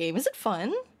about that game. Is it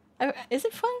fun? Is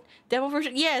it fun? Demo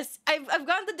version? Yes, I've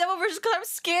gotten the demo version because I'm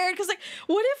scared. Because like,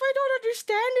 what if I don't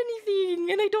understand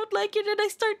anything and I don't like it and I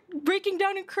start breaking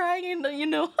down and crying and you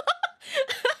know.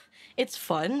 It's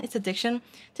fun. It's addiction.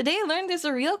 Today I learned there's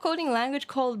a real coding language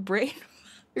called Brain.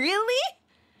 Really?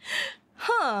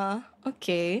 Huh.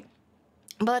 Okay.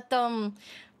 But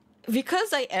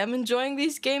because I am enjoying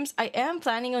these games, I am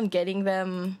planning on getting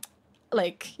them,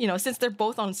 like, you know, since they're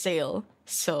both on sale.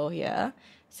 So yeah.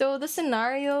 So the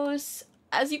scenarios,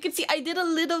 as you can see, I did a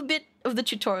little bit of the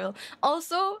tutorial.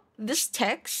 Also, this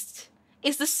text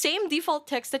is the same default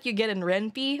text that you get in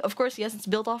Ren'Py. Of course, yes, it's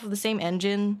built off of the same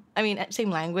engine. I mean,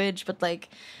 same language, but like,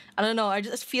 I don't know. I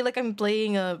just feel like I'm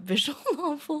playing a visual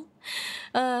novel.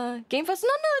 Game Pass? No,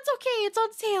 it's okay. It's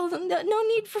on sale. No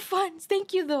need for funds.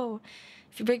 Thank you, though.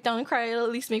 If you break down and cry, it'll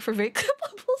at least make for a very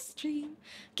clippable stream.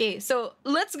 Okay, so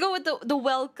let's go with the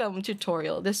welcome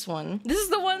tutorial. This one. This is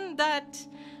the one that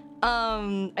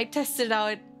I tested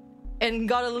out and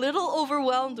got a little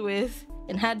overwhelmed with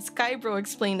and had Skye Bro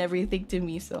explain everything to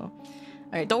me, so.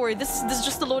 Alright, don't worry, this is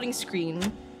just the loading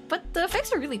screen. But the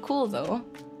effects are really cool though.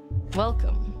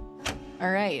 Welcome.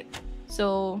 Alright.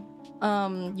 So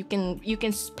you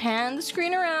can pan the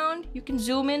screen around, you can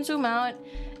zoom in, zoom out,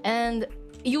 and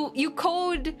you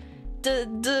code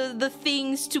the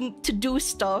things to do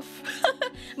stuff.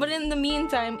 But in the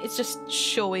meantime, it's just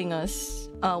showing us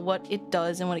what it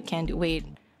does and what it can do. Wait,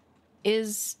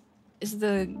 is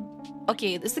the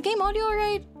game audio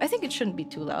alright? I think it shouldn't be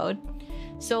too loud.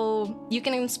 So you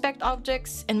can inspect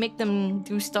objects and make them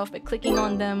do stuff by clicking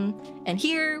on them. And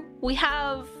here we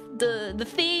have the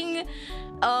thing,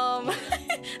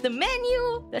 the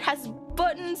menu that has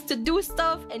buttons to do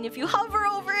stuff, and if you hover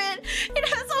over it, it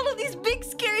has all of these big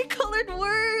scary colored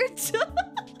words.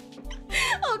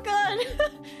 Oh god.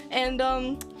 And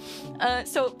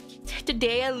so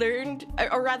today I learned,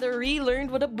 or rather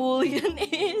relearned, what a boolean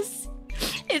is.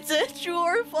 It's a true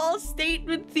or false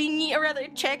statement thingy, or rather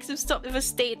it checks if a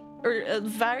state or a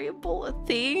variable, a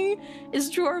thing, is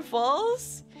true or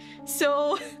false.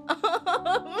 So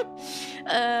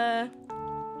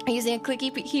using a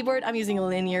clicky keyboard, I'm using a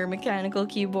linear mechanical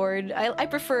keyboard. I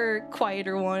prefer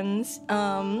quieter ones.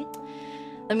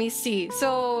 Let me see.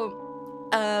 So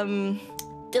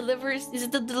is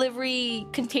it the delivery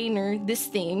container, this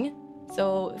thing?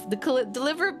 So the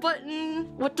deliver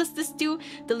button, what does this do?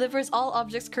 Delivers all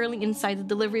objects currently inside the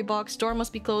delivery box. Door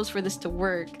must be closed for this to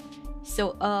work.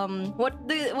 So what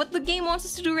the game wants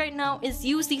us to do right now is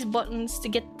use these buttons to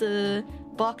get the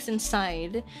box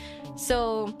inside.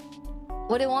 So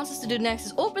what it wants us to do next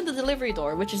is open the delivery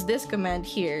door, which is this command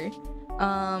here.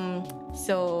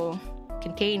 So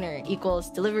container equals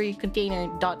delivery container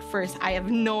dot first. I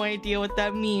have no idea what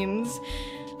that means.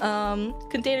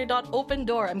 Container dot open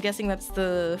door. I'm guessing that's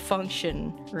the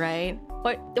function, right?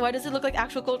 Why does it look like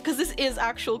actual code? Because this is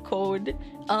actual code.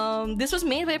 This was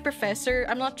made by a professor.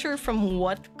 I'm not sure from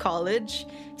what college.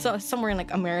 So somewhere in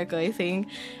like America, I think.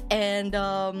 And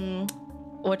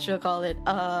what should I call it?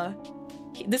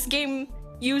 This game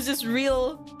uses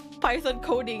real Python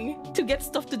coding to get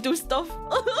stuff to do stuff.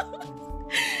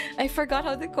 I forgot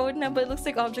how to code now, but it looks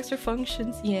like objects are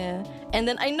functions. Yeah. And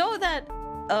then I know that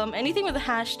anything with a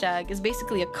hashtag is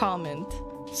basically a comment.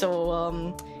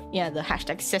 So yeah, the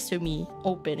hashtag sesame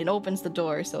open. It opens the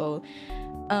door. So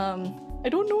I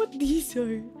don't know what these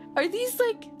are. Are these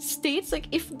like states, like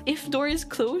if door is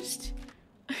closed?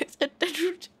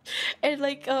 And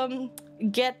like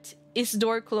get is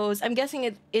door closed. I'm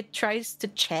guessing it tries to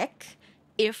check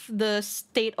if the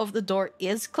state of the door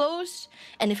is closed,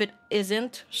 and if it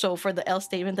isn't, so for the else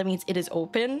statement, that means it is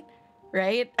open,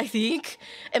 right? I think.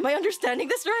 Am I understanding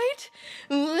this right?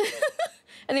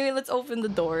 Anyway, let's open the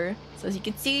door. So as you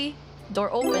can see,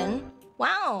 door open.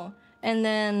 Wow! And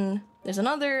then there's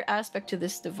another aspect to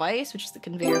this device, which is the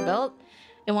conveyor belt.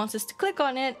 It wants us to click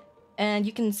on it, and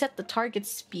you can set the target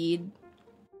speed.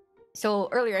 So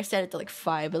earlier I set it to like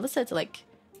 5, but let's set it to like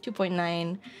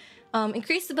 2.9.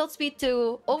 Increase the belt speed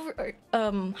to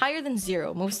higher than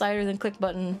 0. Move slider, then click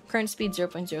button. Current speed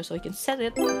 0.0, so we can set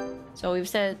it. So we've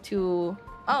set it to...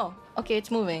 Oh, okay, it's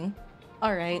moving.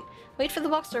 Alright. Wait for the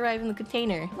box to arrive in the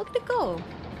container. Look at it go.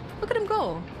 Look at him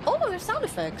go. Oh, there's sound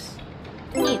effects.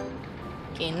 Neat.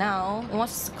 Okay, now it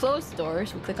wants us to close the door,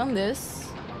 so we click on this.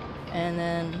 And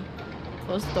then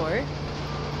close the door.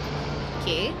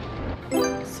 Okay.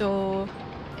 So...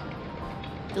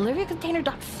 Delivery container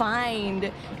dot find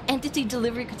entity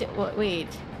delivery container. Wait,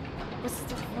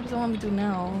 what does it want me to do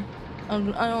now? I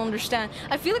don't understand.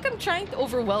 I feel like I'm trying to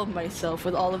overwhelm myself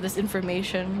with all of this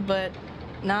information, but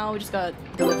now we just gotta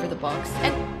deliver the box.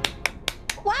 And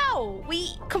wow,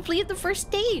 we completed the first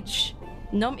stage.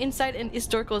 Num inside and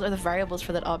historicals are the variables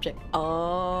for that object.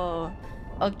 Oh,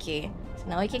 okay. So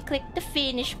now we can click the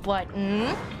finish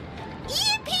button.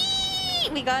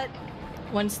 Yippee! We got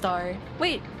 1 star.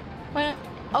 Wait, why not?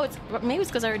 Oh, maybe it's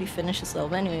because I already finished this level.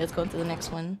 But anyway, let's go into the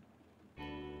next one.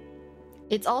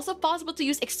 It's also possible to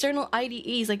use external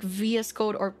IDEs like VS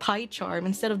Code or PyCharm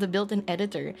instead of the built-in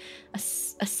editor. A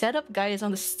setup guide is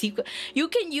on the steep. You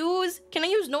can use. Can I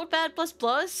use Notepad++?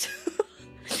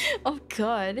 Oh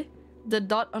god, the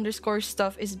 __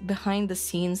 stuff is behind the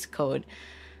scenes code.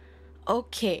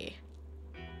 Okay,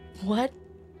 what?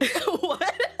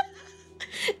 What?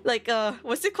 Like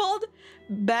what's it called?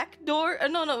 Backdoor?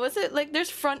 No, what's it like? There's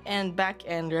front end, back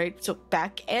end, right? So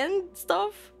back end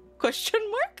stuff? Question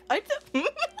mark?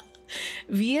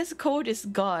 VS Code is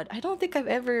God. I don't think I've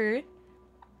ever.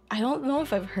 I don't know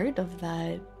if I've heard of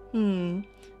that.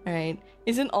 Alright.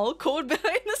 Isn't all code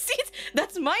behind the scenes?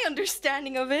 That's my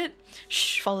understanding of it.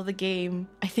 Shh, follow the game.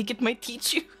 I think it might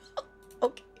teach you.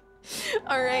 Okay.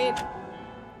 Alright.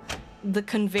 The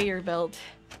conveyor belt.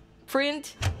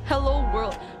 Print hello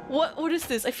world. What is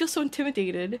this? I feel so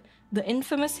intimidated. The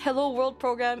infamous hello world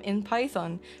program in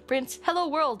Python. Prints hello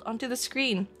world onto the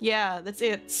screen. Yeah, that's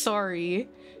it. Sorry.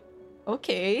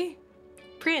 Okay.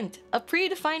 Print, a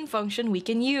predefined function we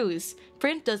can use.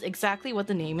 Print does exactly what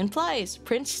the name implies.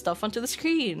 Print stuff onto the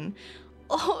screen.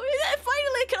 Oh,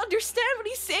 finally I can understand what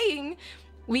he's saying.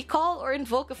 We call or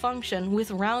invoke a function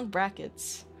with round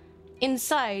brackets.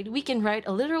 Inside, we can write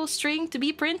a literal string to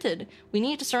be printed. We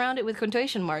need to surround it with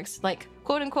quotation marks, like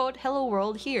quote-unquote hello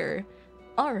world here.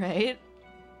 Alright.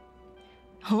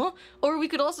 Huh? Or we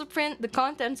could also print the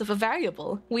contents of a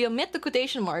variable. We omit the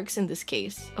quotation marks in this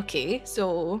case. Okay,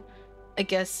 so I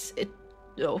guess it...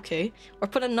 okay. Or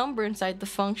put a number inside the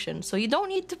function. So you don't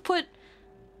need to put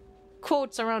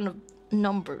quotes around a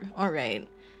number. Alright.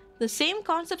 The same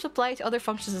concepts apply to other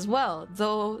functions as well,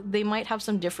 though they might have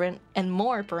some different and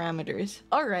more parameters.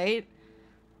 Alright.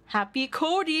 Happy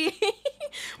Cody!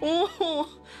 Oh,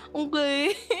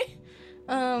 okay.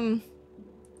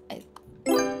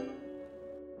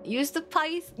 Use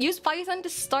Python to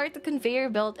start the conveyor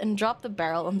belt and drop the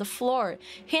barrel on the floor.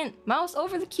 Hint, mouse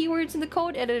over the keywords in the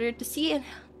code editor to see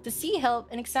help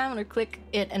and examine or click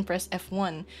it and press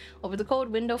F1. Over the code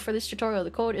window for this tutorial,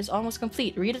 the code is almost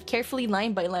complete. Read it carefully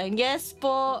line by line. Yes,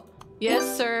 po!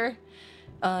 Yes, sir!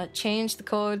 Change the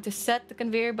code to set the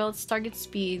conveyor belt's target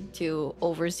speed to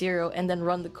over 0 and then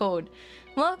run the code.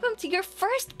 Welcome to your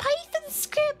first Python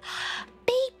script!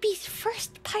 Baby's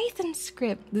first Python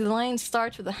script. The line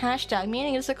starts with a hashtag,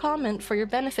 meaning it's a comment for your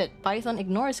benefit. Python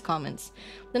ignores comments.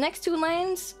 The next 2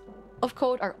 lines of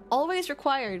code are always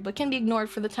required but can be ignored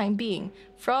for the time being.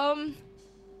 From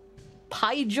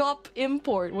PyJop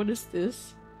import. What is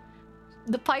this?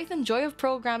 The Python Joy of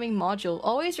Programming module,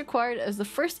 always required as the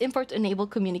first import to enable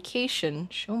communication.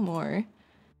 Show more.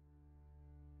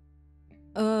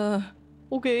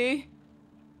 Okay.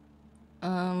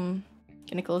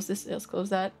 Can I close this? Let's close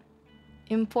that.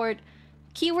 Import.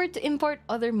 Keyword to import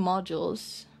other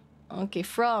modules. Okay,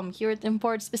 from. Keyword to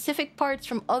import specific parts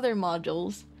from other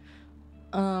modules.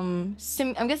 I'm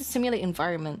guessing simulate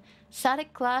environment.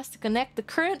 Static class to connect the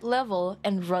current level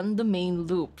and run the main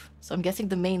loop. So I'm guessing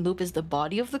the main loop is the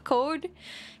body of the code?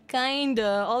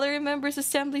 Kinda. All I remember is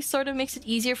assembly sort of makes it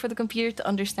easier for the computer to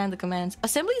understand the commands.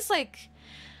 Assembly is like...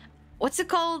 what's it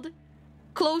called?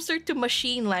 Closer to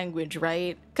machine language,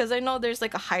 right? Because I know there's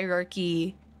like a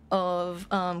hierarchy of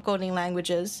coding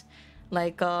languages.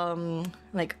 Like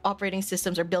operating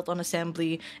systems are built on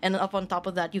assembly, and up on top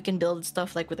of that you can build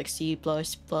stuff like with like C++,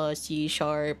 C#,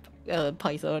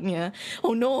 Python. Yeah.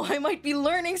 Oh no, I might be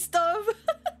learning stuff.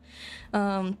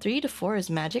 3 to 4 is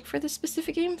magic for this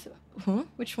specific game. Huh?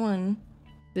 Which one?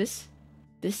 This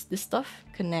stuff?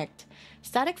 Connect.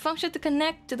 Static function to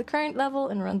connect to the current level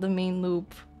and run the main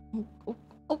loop.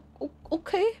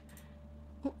 Okay.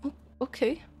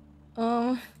 Okay.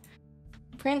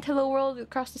 Print hello world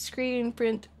across the screen.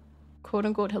 Print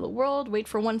quote-unquote hello world. Wait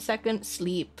for 1 second.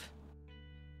 Sleep.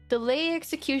 Delay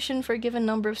execution for a given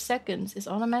number of seconds is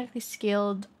automatically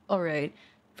scaled. Alright.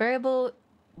 Variable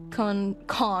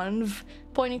conv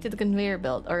pointing to the conveyor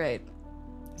belt. Alright.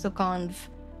 So conv.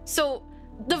 So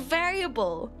the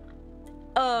variable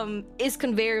is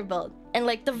conveyor belt. And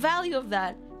like the value of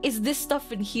that is this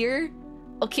stuff in here.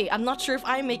 Okay, I'm not sure if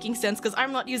I'm making sense because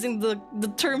I'm not using the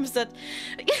terms that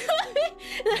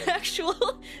the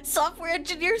actual software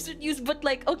engineers would use, but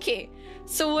like, okay,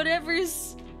 so whatever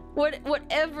is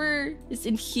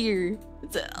in here.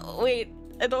 Wait,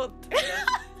 I don't...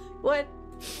 what?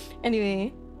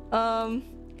 Anyway,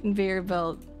 conveyor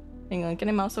belt. Hang on, can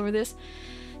I mouse over this?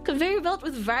 Conveyor belt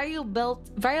with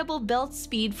variable belt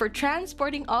speed for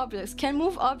transporting objects, can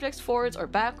move objects forwards or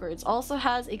backwards. Also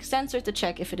has a sensor to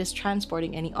check if it is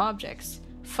transporting any objects.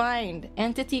 Find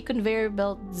entity conveyor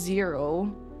belt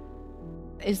 0.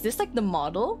 Is this like the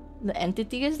model? The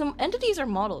entity is the entities are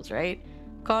models, right?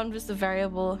 Conv is the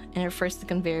variable and refers to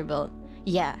conveyor belt.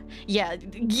 Yeah,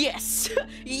 yes,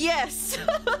 yes.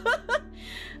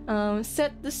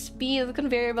 Set the speed of the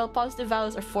conveyor belt. Positive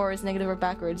values are forwards, negative or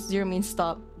backwards. 0 means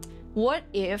stop. What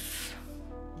if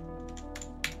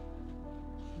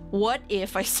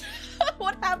I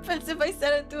what happens if I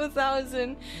set it to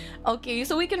 1,000? Okay,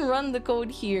 so we can run the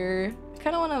code here.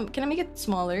 Kind of want to, can I make it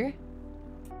smaller?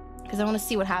 Because I want to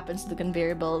see what happens to the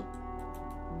conveyor belt.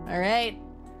 All right,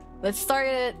 let's start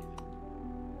it.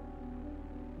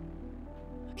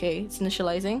 Okay, it's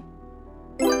initializing.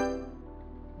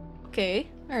 Okay,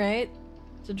 all right.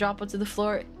 So drop it to the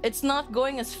floor. It's not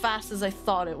going as fast as I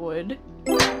thought it would.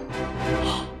 Yay!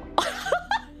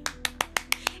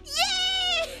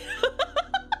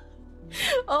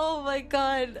 Oh my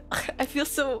god. I feel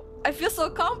so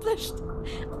accomplished.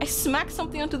 I smacked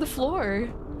something onto the floor.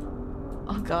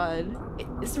 Oh god.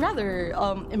 It's rather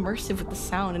immersive with the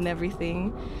sound and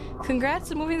everything.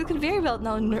 Congrats on moving the conveyor belt.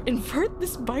 Now invert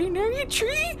this binary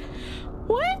tree?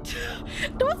 What?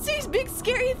 Don't say big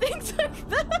scary things like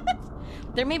that.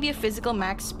 There may be a physical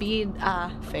max speed.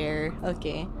 Ah, fair.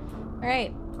 Okay.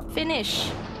 Alright. Finish.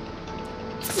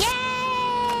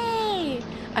 Yay!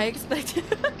 I expected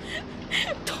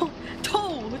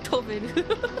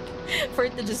for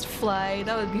it to just fly.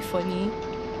 That would be funny.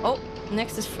 Oh,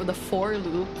 next is for the for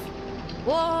loop.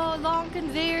 Whoa, long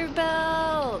conveyor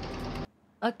belt.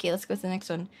 Okay, let's go to the next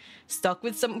one. Stuck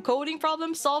with some coding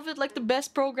problem? Solve it like the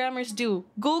best programmers do.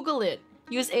 Google it.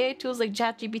 Use AI tools like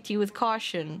ChatGPT with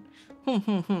caution.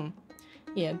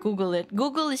 Yeah, Google it.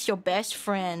 Google is your best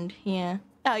friend. Yeah.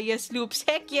 Ah, yes, loops.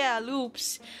 Heck yeah,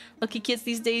 loops. Lucky kids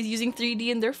these days using 3D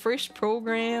in their first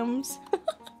programs.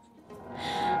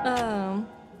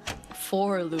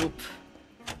 For loop.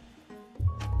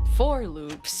 For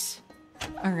loops.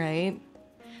 Alright.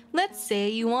 Let's say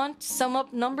you want to sum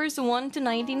up numbers 1 to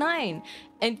 99,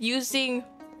 and using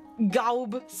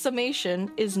Gaub summation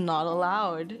is not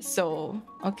allowed. So,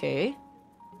 okay.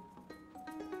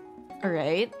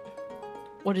 Alright.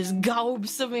 What is Gaub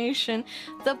summation?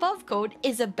 The above code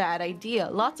is a bad idea.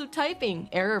 Lots of typing,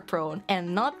 error prone,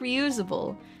 and not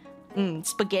reusable.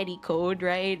 Spaghetti code,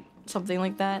 right? Something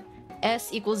like that.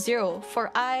 S equals 0.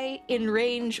 For I in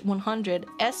range 100,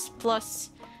 S plus...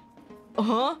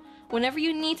 Whenever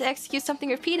you need to execute something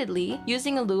repeatedly,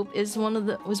 using a loop is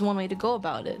one way to go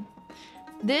about it.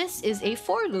 This is a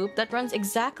for loop that runs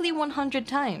exactly 100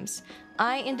 times.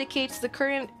 I indicates the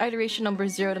current iteration number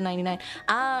 0 to 99.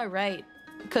 Ah, right.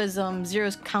 Because 0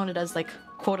 is counted as like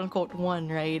quote-unquote 1,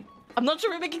 right? I'm not sure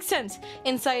we're making sense.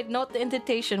 Inside, note the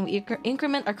indentation. We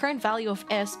increment our current value of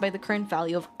S by the current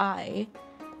value of I.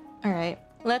 Alright,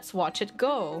 let's watch it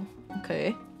go.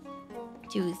 Okay.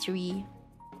 2, 3...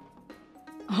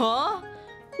 Huh?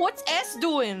 What's S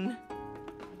doing?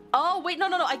 Oh, wait, no,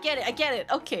 I get it.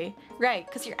 Okay, right,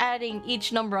 because you're adding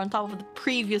each number on top of the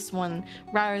previous one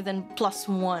rather than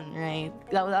 +1, right?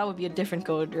 That would be a different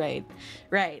code, right?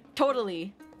 Right,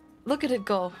 totally. Look at it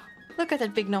go. Look at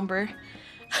that big number.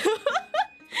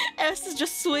 S is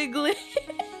just swiggling.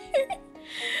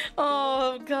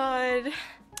 Oh, God.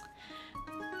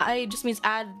 I just means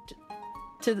add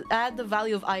the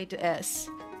value of I to S.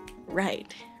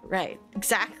 Right.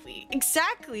 Exactly.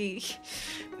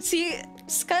 See,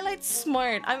 Skylight's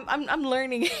smart. I'm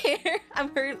learning here.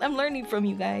 I'm learning from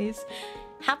you guys.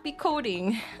 Happy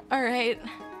coding. All right.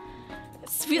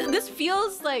 This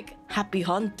feels like happy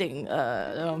hunting,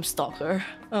 stalker.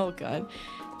 Oh god.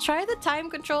 Try the time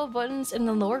control buttons in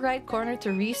the lower right corner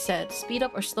to reset, speed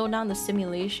up or slow down the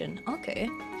simulation. Okay.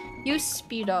 Use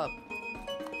speed up.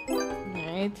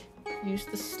 Alright. Use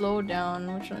the slow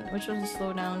down. Which one's the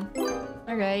slow down?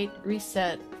 Alright,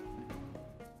 reset.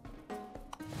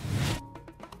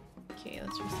 Okay,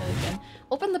 let's reset again.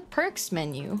 Open the perks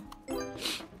menu.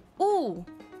 Ooh!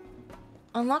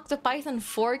 Unlock the Python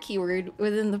 4 keyword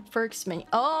within the perks menu.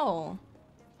 Oh!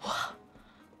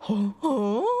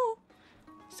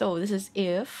 So this is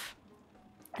if.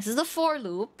 This is the for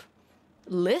loop.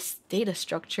 List data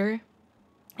structure.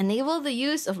 Enable the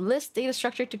use of list data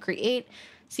structure to create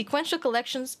sequential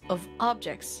collections of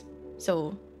objects.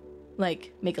 So,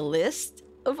 like, make a list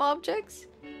of objects.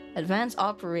 Advanced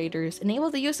operators.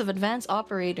 Enable the use of advanced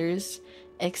operators.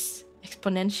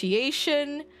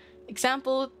 Exponentiation.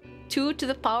 Example, 2 to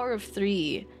the power of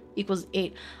 3 equals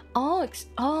 8. Oh,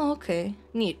 okay.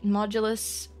 Neat.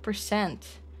 Modulus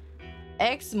percent.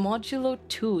 x modulo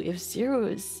 2 if 0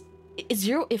 is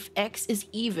 0 if x is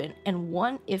even and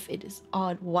 1 if it is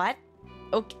odd. What?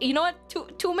 Okay, you know what?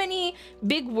 Too many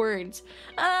big words.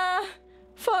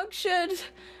 Functions.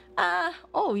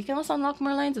 Oh, you can also unlock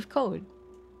more lines of code.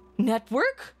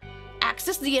 Network?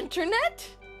 Access the internet?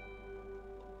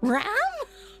 RAM?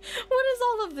 What is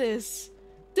all of this?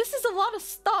 This is a lot of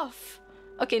stuff.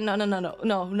 Okay,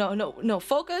 no.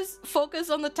 Focus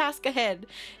on the task ahead.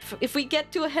 If we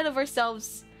get too ahead of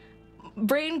ourselves,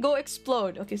 brain go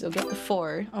explode. Okay, so get the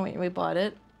 4. Oh wait, we bought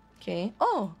it. Okay.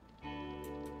 Oh.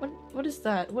 What is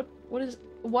that?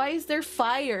 Why is there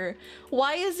fire?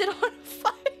 Why is it on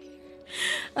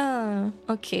fire?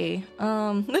 Okay.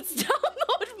 Let's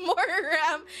download more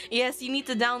RAM. Yes, you need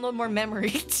to download more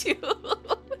memory too.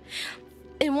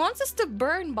 It wants us to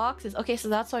burn boxes. Okay, so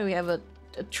that's why we have a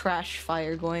trash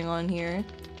fire going on here.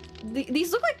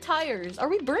 These look like tires. Are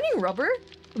we burning rubber?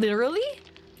 Literally?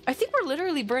 I think we're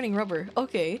literally burning rubber.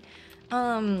 Okay.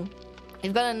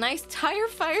 We've got a nice tire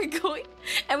fire going,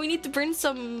 and we need to burn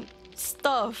some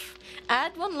stuff.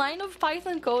 Add 1 line of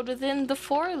Python code within the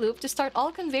for loop to start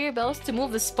all conveyor belts to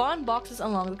move the spawn boxes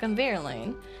along the conveyor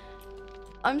line.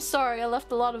 I'm sorry, I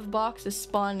left a lot of boxes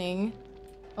spawning.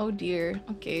 Oh dear.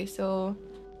 Okay, so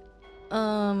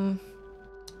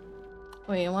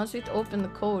wait, it wants me to open the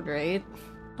code, right?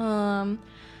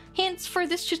 Hints for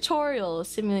this tutorial.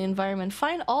 Simulate environment.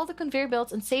 Find all the conveyor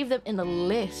belts and save them in a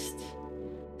list.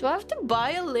 Do I have to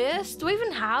buy a list? Do I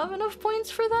even have enough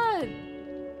points for that?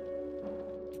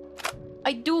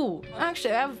 I do.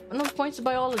 Actually, I have enough points to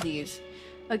buy all of these.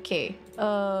 Okay.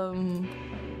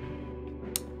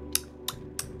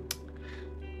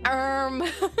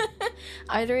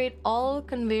 Iterate all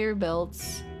conveyor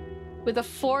belts with a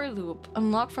for loop.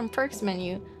 Unlock from perks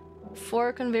menu.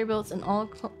 4 conveyor belts in all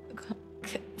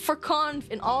for conv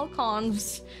in all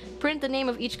convs. Print the name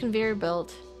of each conveyor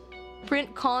belt.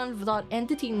 Print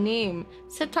conv.entity name.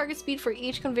 Set target speed for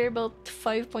each conveyor belt to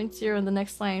 5.0 in the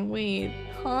next line. Wait,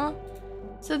 huh?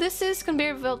 So this is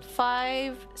conveyor belt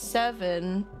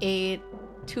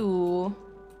 5782.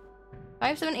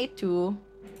 5782.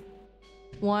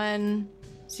 1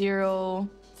 0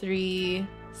 3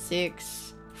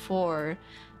 6 4.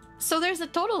 So there's a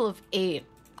total of 8.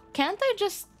 Can't I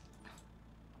just...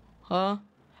 Huh?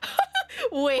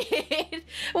 Wait,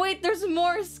 there's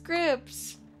more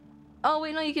scripts. Oh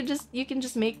wait, no, you can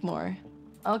just make more.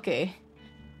 Okay.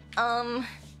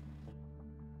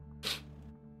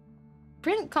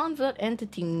 Print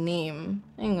conv.entity name.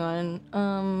 Hang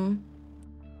on.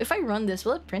 If I run this,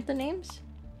 will it print the names?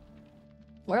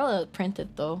 Where will it print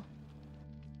it though?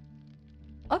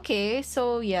 Okay,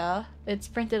 so yeah, it's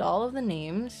printed all of the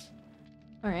names.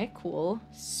 Alright, cool.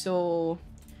 So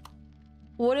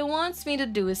what it wants me to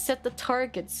do is set the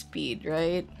target speed,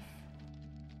 right?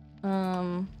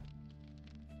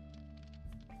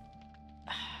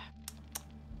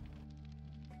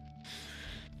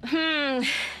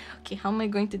 Okay, how am I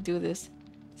going to do this?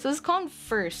 So this con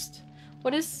first.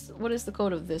 What is the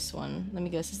code of this one? Let me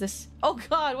guess. Is this... Oh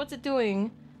god, what's it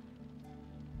doing?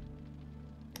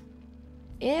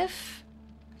 If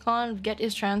conv get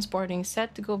is transporting,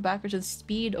 set to go backwards at the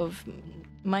speed of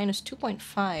minus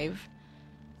 2.5.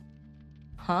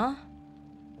 Huh?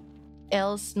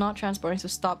 Else not transporting, so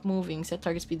stop moving. Set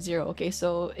target speed 0. Okay,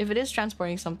 so if it is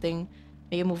transporting something,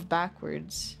 make it move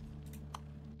backwards.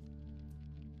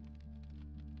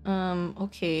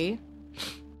 Okay.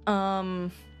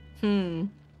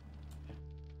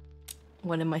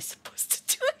 What am I supposed to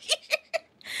do here?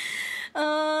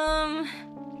 I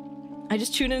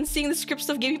just tuned in seeing the script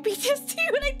stuff gave me PTSD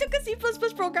when I took a C++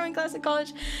 programming class in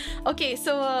college. Okay,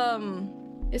 so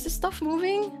is this stuff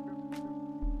moving?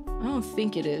 I don't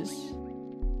think it is.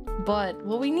 But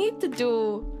what we need to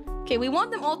do... Okay, we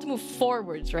want them all to move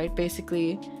forwards, right,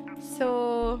 basically.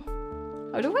 So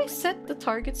how do I set the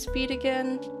target speed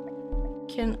again?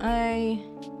 Can I...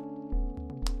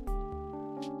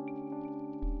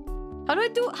 How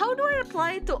do I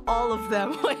apply it to all of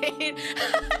them? Wait.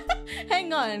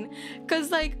 Hang on. Because,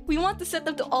 like, we want to set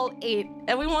them to all 8.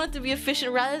 And we want it to be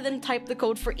efficient rather than type the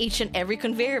code for each and every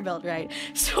conveyor belt, right?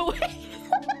 So, wait.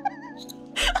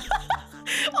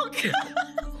 Oh, God.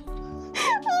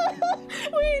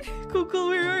 Wait. Google,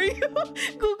 where are you?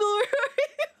 Google, where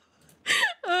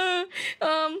are you?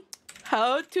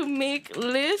 How to make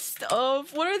list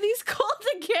of... What are these called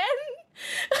again?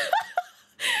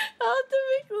 How to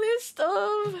make list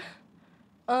of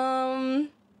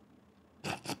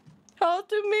how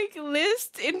to make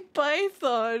list in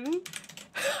Python.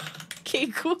 Okay,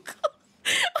 Google.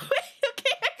 Wait,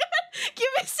 okay, give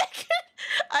me a second.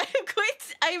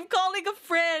 I'm calling a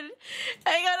friend.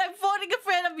 Hang on, I'm phoning a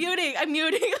friend. I'll be muting. I'm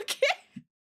muting. Okay.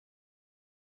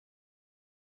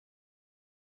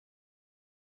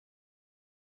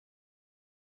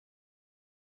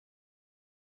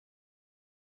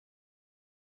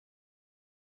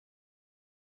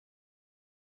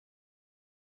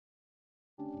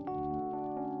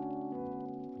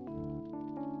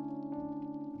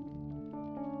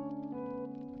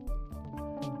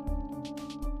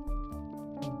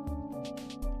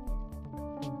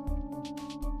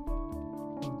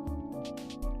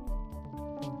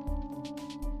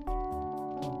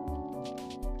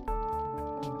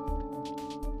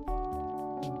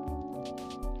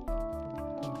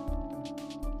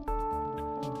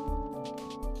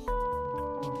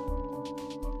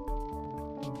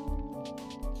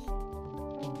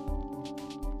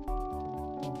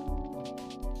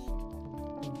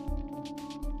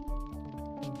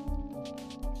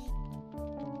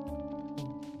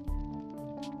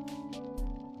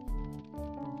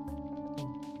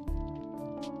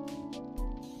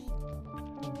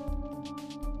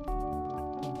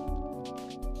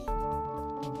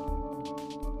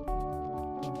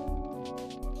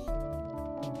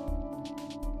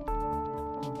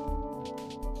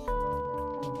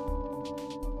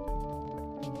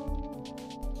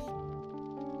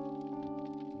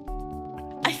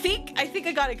 I think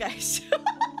I got it, guys.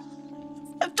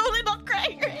 I'm totally not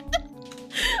crying right now.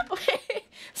 Okay,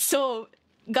 so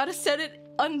gotta set it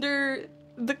under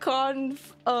the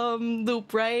conf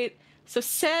loop, right? So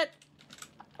set.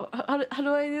 How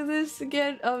do I do this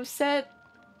again? Set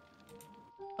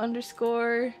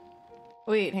underscore.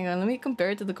 Wait, hang on. Let me compare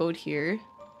it to the code here.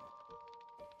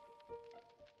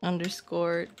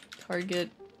 Underscore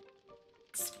target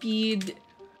speed.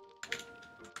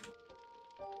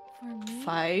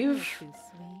 5.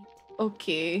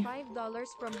 Okay. $5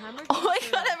 from Hammer. Oh my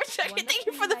god, Everchecker, thank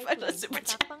you for the $5 super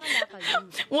chat.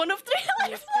 1 of 3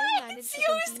 life lines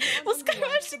used. Will Skye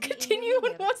manage to continue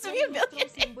when wants to be a billionaire?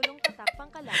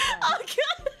 Oh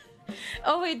god.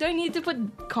 Oh wait, do I need to put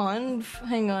conf?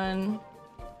 Hang on.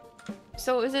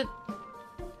 So is it?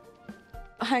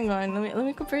 Hang on, let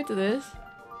me compare it to this.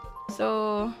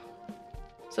 So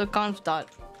conf dot.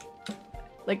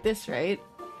 Like this, right?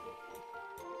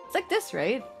 It's like this,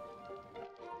 right?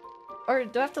 Or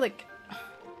do I have to like...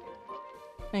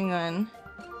 Hang on.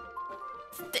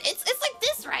 It's like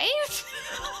this, right?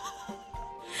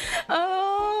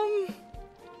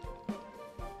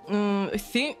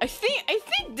 I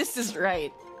think this is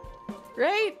right.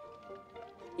 Right?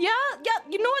 Yeah,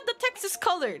 you know what? The text is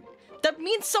colored. That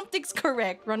means something's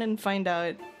correct. Run and find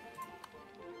out.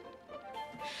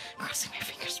 Crossing my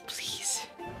fingers, please.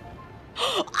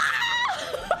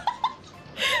 Ah!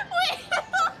 Wait!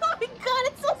 Oh my god,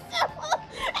 it's so simple!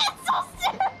 It's so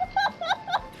simple!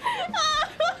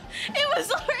 It was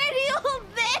already all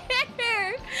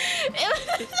there!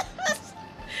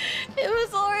 It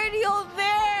was already all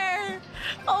there!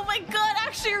 Oh my god,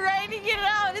 actually writing it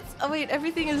out! It's... Oh wait,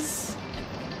 everything is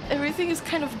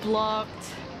kind of blocked.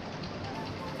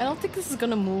 I don't think this is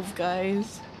gonna move,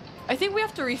 guys. I think we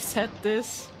have to reset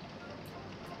this.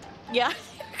 Yeah,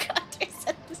 we got to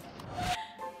reset this.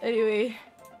 Anyway,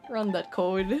 run that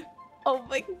code. Oh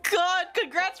my god,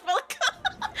 congrats, Melka!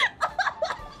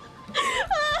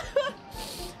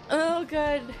 Oh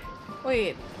god.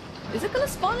 Wait, is it gonna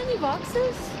spawn any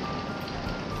boxes?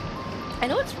 I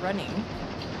know it's running.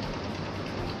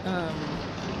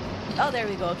 Oh, there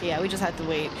we go. Okay, yeah, we just had to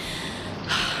wait.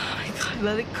 Oh my god,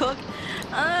 let it cook.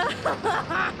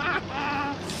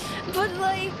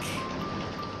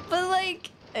 But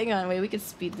like, hang on, wait, we can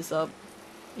speed this up.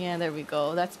 Yeah, there we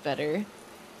go. That's better.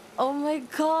 Oh my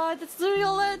god, that's literally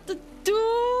all I had to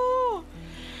do.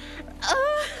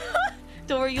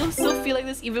 Don't worry, you'll still feel like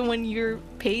this even when you're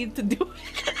paid to do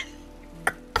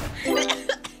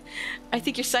it. I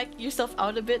think you're psyching yourself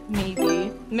out a bit,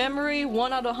 maybe. Memory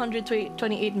 1 out of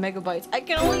 128 megabytes. I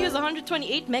can only use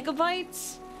 128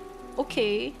 megabytes?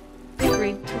 Okay.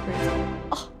 Great.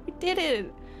 Oh, we did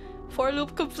it! For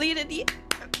loop completed. Yeah.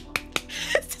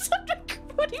 This is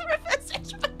 140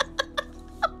 professors.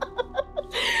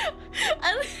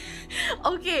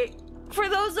 Okay, for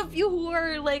those of you who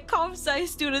are like comp sci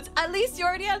students, at least you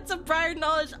already had some prior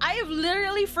knowledge. I have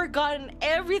literally forgotten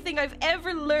everything I've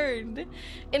ever learned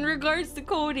in regards to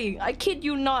coding. I kid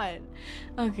you not.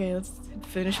 Okay, let's hit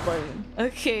finish button.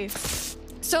 Okay,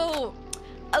 so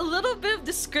a little bit of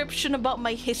description about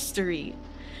my history.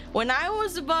 When I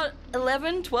was about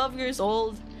 11, 12 years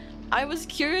old, I was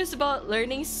curious about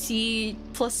learning C++,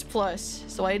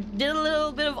 so I did a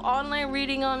little bit of online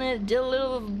reading on it, did a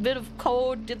little bit of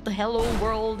code, did the hello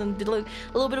world, and did a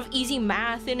little bit of easy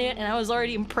math in it, and I was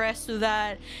already impressed with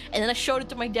that. And then I showed it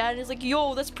to my dad, and he's like,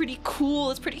 yo, that's pretty cool,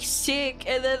 that's pretty sick.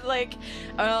 And then like,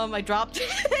 I dropped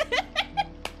it.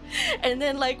 And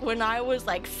then like when I was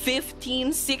like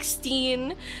 15,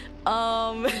 16,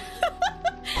 I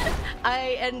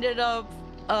ended up,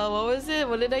 what was it?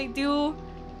 What did I do?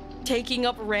 Taking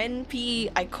up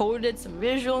RenP. I coded some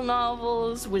visual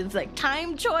novels with like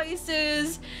time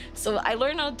choices. So I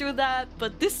learned how to do that,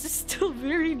 but this is still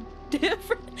very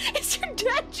different. Is your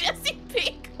dad Jesse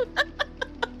Pink?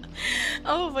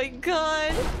 Oh my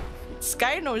god.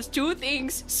 Skye knows two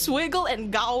things, swiggle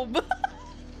and gaub.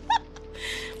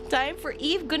 Time for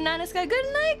Eve. Good night, Skye.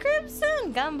 Good night,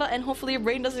 Crimson. Gamba, and hopefully your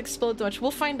brain doesn't explode too much. We'll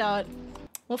find out.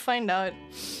 We'll find out.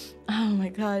 Oh my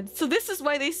god. So this is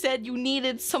why they said you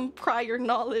needed some prior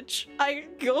knowledge.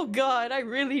 Oh god, I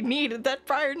really needed that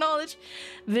prior knowledge.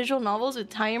 Visual novels with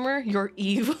timer, you're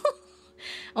evil.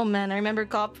 Oh man, I remember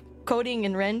coding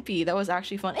in RenP. That was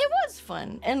actually fun. It was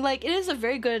fun. And like, it is a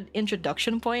very good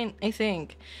introduction point, I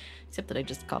think. Except that I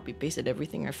just copy pasted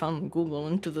everything I found on Google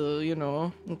into the, you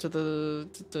know, into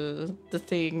the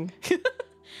thing.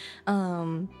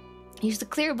 Use the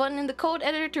clear button in the code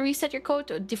editor to reset your code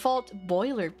to a default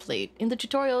boilerplate. In the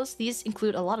tutorials, these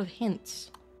include a lot of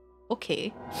hints.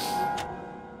 Okay.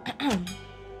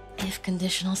 If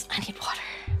conditionals, I need water.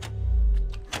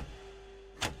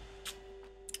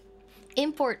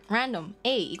 Import random.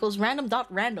 A equals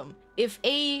random.random. If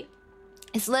A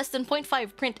is less than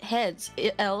 0.5, print heads,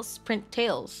 else print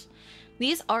tails.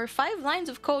 These are 5 lines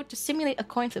of code to simulate a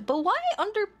coin flip. But why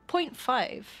under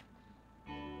 0.5?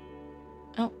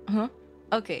 Oh, huh?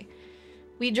 Okay.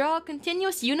 We draw a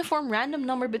continuous uniform random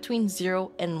number between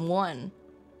 0 and 1.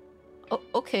 Oh,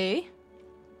 okay.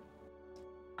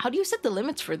 How do you set the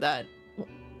limits for that?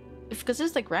 Because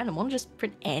it's like random, won't just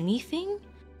print anything?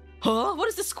 Huh? What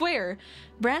is the square?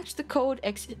 Branch the code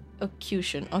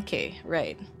execution. Okay,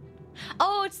 right.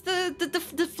 Oh, it's the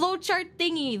flowchart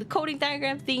thingy, the coding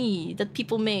diagram thingy that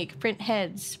people make. Print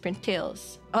heads, print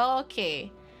tails.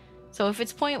 Okay. So if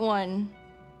it's 0.1,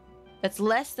 that's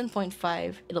less than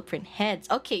 0.5, it'll print heads.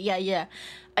 Okay, yeah.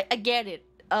 I get it.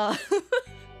 But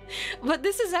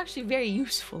this is actually very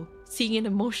useful. Seeing an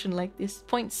emotion like this.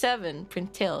 0.7,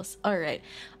 print tails. Alright.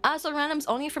 So random's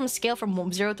only from a scale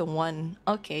from 0 to 1.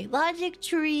 Okay. Logic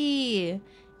tree.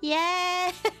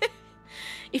 Yeah.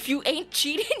 If you ain't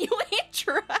cheating, you ain't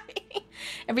trying.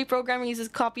 Every programmer uses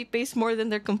copy-paste more than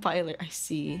their compiler. I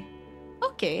see.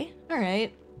 Okay.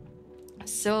 Alright.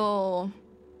 So...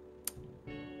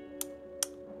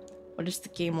 what does the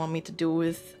game want me to do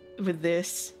with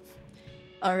this?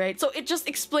 Alright, so it just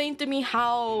explained to me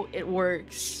how it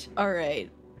works. Alright.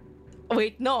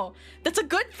 Wait, no. That's a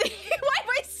good thing. Why am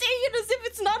I saying it as if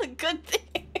it's not a good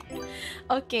thing?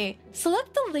 Okay,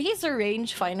 select the laser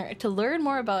rangefinder to learn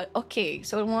more about... Okay,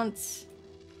 so it wants...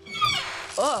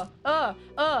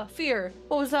 fear.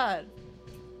 What was that?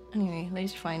 Anyway,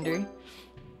 laser finder.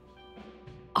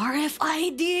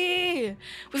 RFID!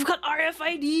 We've got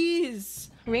RFIDs!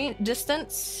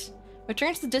 Distance.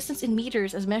 Returns the distance in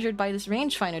meters as measured by this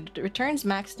rangefinder. It returns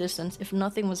max distance if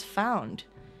nothing was found.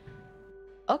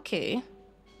 Okay.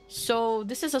 So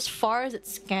this is as far as it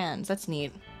scans. That's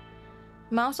neat.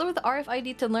 Mouse over the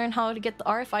RFID to learn how to get the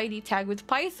RFID tag with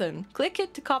Python. Click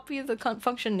it to copy the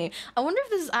function name. I wonder if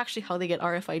this is actually how they get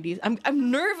RFIDs.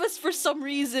 I'm nervous for some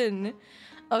reason.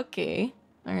 Okay.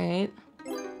 Alright.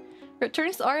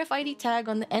 Returns the RFID tag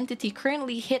on the entity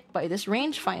currently hit by this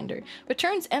rangefinder.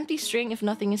 Returns empty string if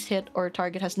nothing is hit or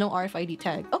target has no RFID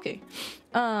tag. Okay.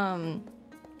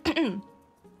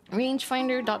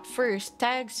 Rangefinder.first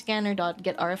tag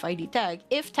scanner.get RFID tag.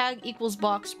 If tag equals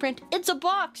box, print it's a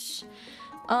box.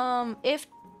 If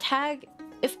tag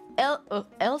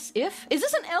else if is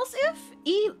this an else if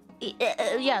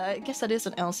yeah, I guess that is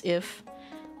an else if.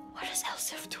 What does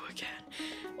else if do again?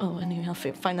 Oh, anyway, I'll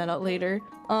find that out later.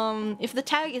 If the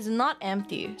tag is not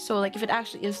empty, so like if it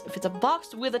actually is, if it's a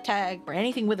box with a tag or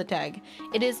anything with a tag,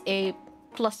 it is a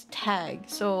plus tag.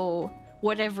 So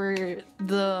whatever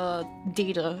the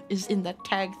data is in that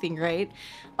tag thing, right?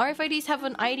 RFIDs have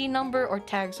an ID number or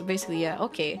tag, so basically, yeah,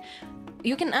 okay.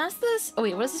 You can ask this. Oh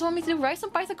wait, what does this want me to do? Write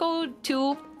some Python code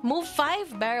to move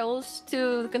 5 barrels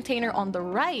to the container on the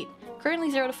right.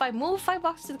 Currently 0 to 5. Move 5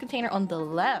 boxes to the container on the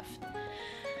left.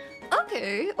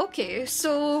 Okay,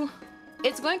 so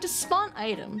it's going to spawn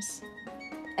items,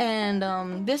 and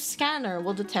this scanner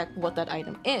will detect what that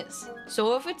item is.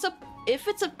 So if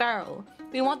it's a barrel,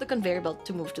 we want the conveyor belt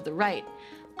to move to the right.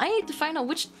 I need to find out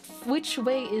which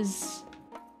way is...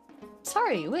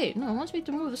 Sorry, wait, no, it wants me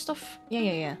to move the stuff.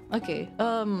 Yeah. Okay,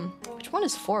 which one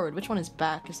is forward? Which one is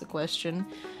back is the question.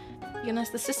 You can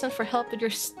ask the assistant for help with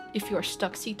if you are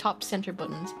stuck. See top center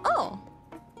buttons. Oh!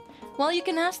 Well, you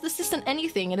can ask the assistant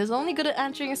anything. It is only good at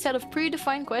answering a set of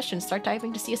predefined questions. Start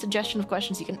typing to see a suggestion of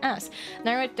questions you can ask.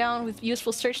 Narrow it down with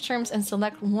useful search terms and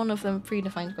select one of them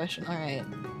predefined question. Alright.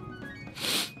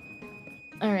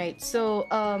 Alright, so,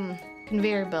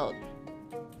 conveyor belt.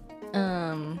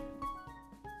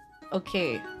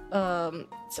 Okay.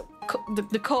 So,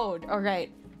 the code.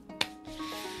 Alright.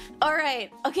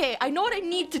 Alright, okay, I know what I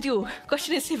need to do.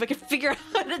 Question is if I can figure out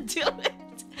how to do it.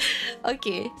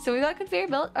 Okay, so we got conveyor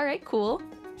belt. Alright, cool.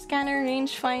 Scanner,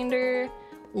 rangefinder,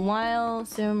 while,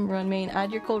 sim, run main.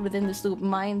 Add your code within this loop.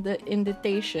 Mind the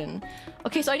indentation.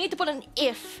 Okay, so I need to put an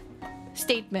if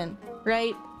statement,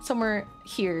 right? Somewhere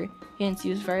here. Hints,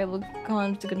 use variable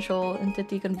con to control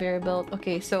entity conveyor belt.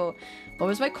 Okay, so what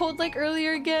was my code like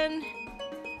earlier again?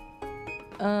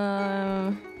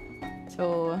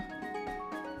 So...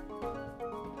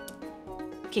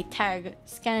 Okay, tag.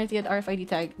 Scanner to get RFID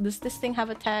tag. Does this thing have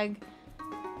a tag?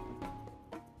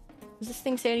 Does this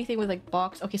thing say anything with like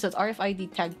box? Okay, so it's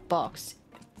RFID tag box.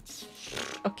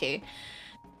 Okay.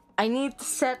 I need to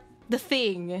set the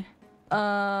thing.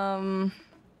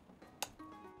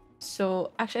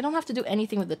 So actually I don't have to do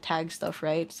anything with the tag stuff,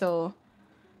 right? So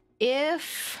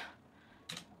if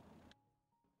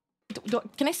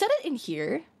can I set it in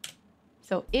here?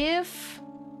 So if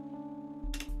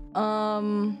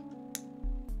oh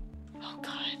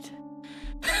god.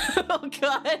 Oh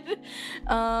god.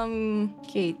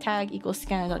 Okay, tag equals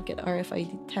scan dot get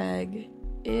RFID tag.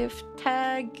 If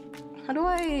tag, how do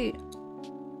I?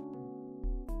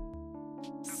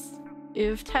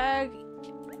 If tag.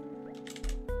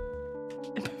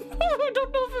 I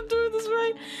don't know if I'm doing this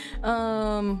right.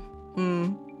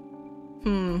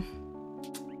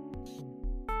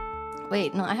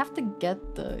 Wait, no, I have to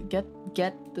get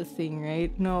the thing,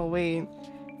 right? No, wait.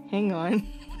 Hang on.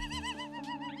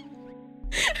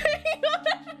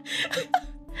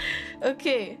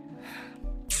 Okay.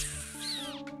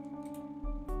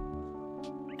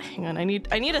 Hang on, I need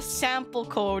a sample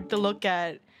code to look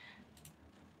at.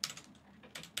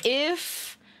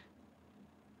 If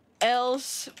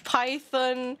else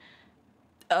Python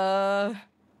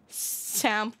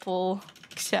sample.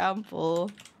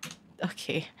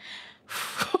 Okay.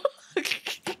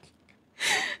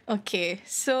 Okay,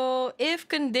 so if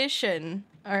condition.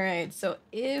 Alright, so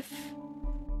if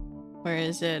where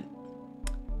is it?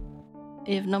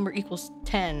 If number equals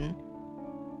 10.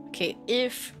 Okay,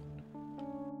 if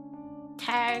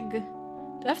tag.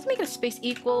 Do I have to make a space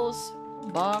equals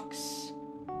box?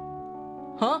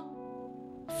 Huh?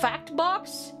 Fact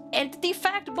box? Entity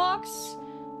fact box?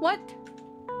 What?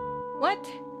 What?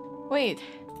 Wait.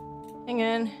 Hang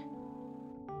on.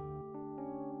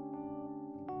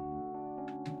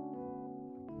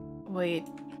 Wait.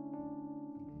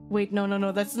 Wait,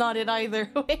 no, that's not it either.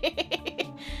 Wait.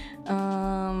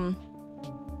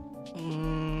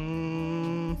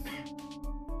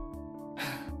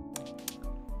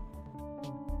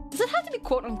 Does it have to be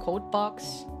quote-unquote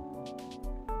box?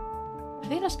 I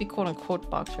think it has to be quote-unquote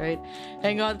box, right?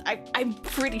 Hang on, I'm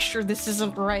pretty sure this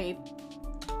isn't right.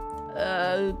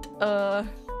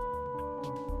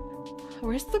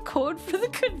 Where's the code for the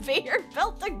conveyor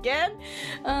belt again?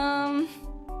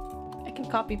 I can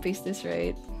copy-paste this,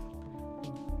 right?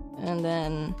 And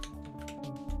then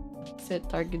set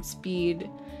target speed.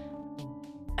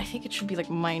 I think it should be like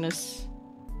minus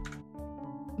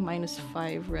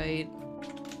 5, right?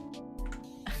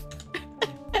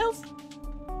 Else,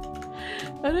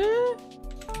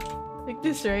 like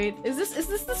this, right? Is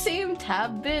this the same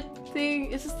tab bit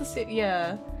thing? Is this the same?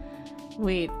 Yeah.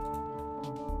 Wait.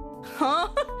 Huh?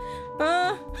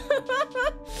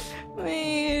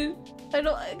 Wait. I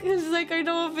don't, cause like I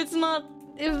know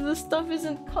if the stuff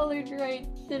isn't colored right,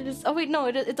 it is. Oh wait, no,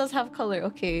 it does have color.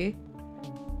 Okay.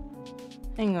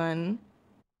 Hang on.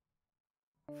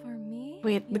 For me?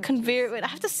 Wait, the conveyor. Wait, I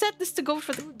have to set this to go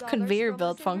for the conveyor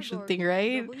belt function thing,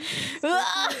 right?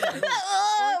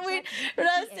 Wait,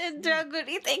 Rusted Dragon,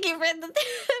 thank you for the tip.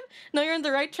 No, you're on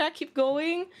the right track. Keep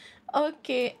going.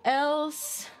 Okay,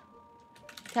 else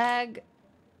tag.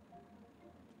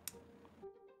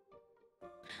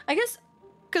 I guess,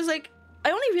 cause like I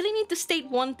only really need to state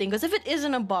one thing. Cause if it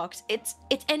isn't a box, it's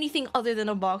anything other than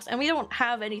a box, and we don't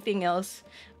have anything else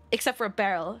except for a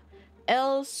barrel.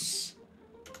 Else,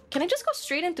 can I just go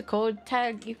straight into code?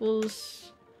 Tag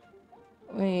equals.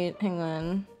 Wait, hang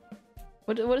on.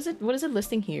 What is it? What is it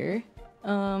listing here?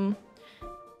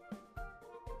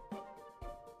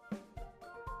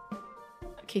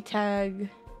 Okay,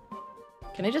 tag.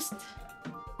 Can I just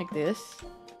like this?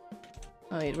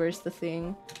 Oh wait, where's the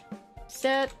thing?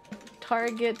 Set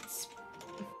target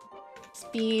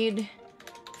speed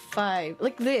 5,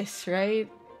 like this,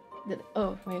 right?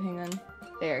 Oh wait, hang on.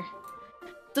 There.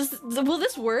 Will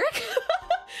this work?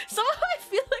 Somehow I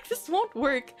feel like this won't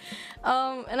work.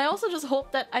 And I also just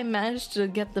hope that I managed to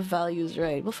get the values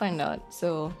right. We'll find out.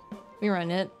 So we run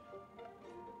it.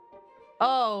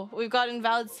 Oh, we've got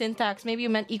invalid syntax. Maybe you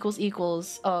meant equals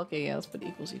equals. Oh, okay, yeah, let's put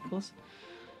equals equals.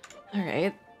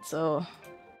 Alright, so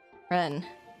run.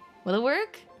 Will it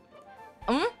work?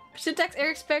 Syntax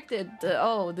error expected.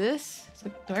 Oh, this?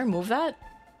 So, do I remove that?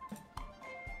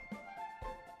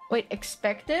 Wait,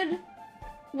 expected?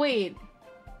 Wait.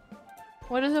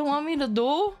 What does it want me to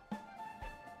do?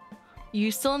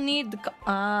 You still need the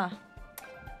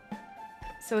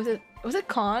so was it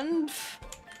conv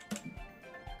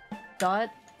dot?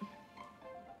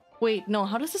 Wait, no,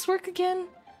 how does this work again?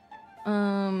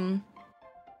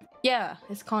 Yeah,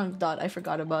 it's conv dot. I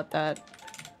forgot about that.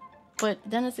 But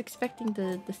then it's expecting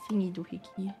the thingy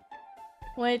doohickey.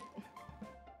 What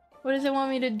does it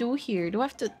want me to do here? Do I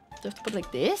have to put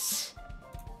like this?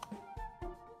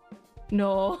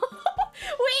 No.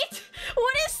 Wait!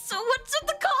 What's with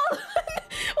the column?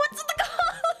 What's with the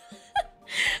column?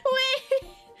 Wait!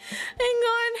 Hang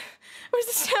on. Where's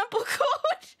the sample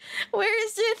code? Where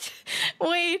is it?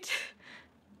 Wait.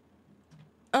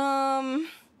 Hang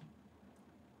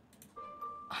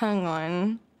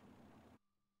on.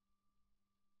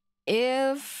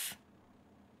 If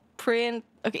print...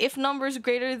 Okay, if number is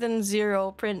greater than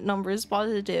 0, print number is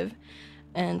positive.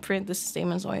 And print the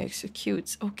statements while it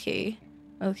executes. Okay.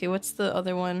 Okay, what's the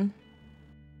other one?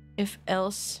 If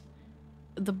else...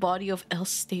 The body of else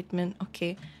statement.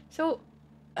 Okay. So,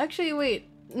 actually, wait.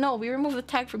 No, we remove the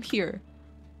tag from here.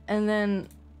 And then...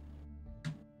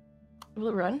 Will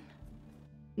it run?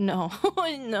 No.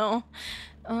 No.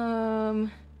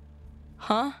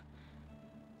 Huh?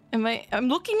 I'm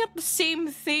looking at the same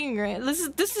thing, right?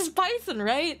 This is Python,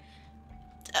 right?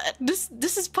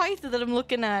 This is Python that I'm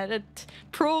looking at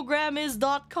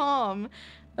programis.com.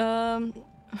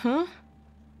 Huh?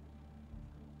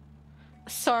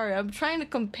 Sorry, I'm trying to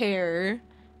compare.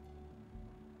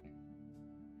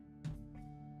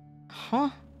 Huh?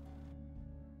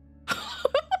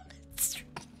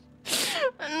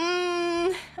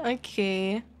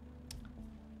 Okay.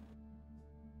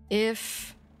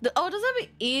 If the does that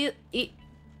be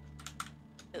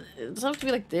does it have to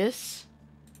be like this?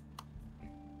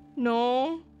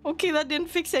 No. Okay, that didn't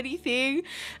fix anything.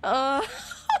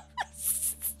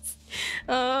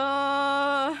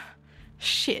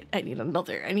 Shit, I need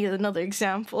another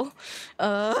example.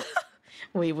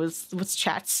 Wait, what's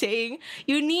chat saying?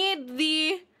 You need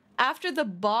the after the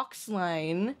box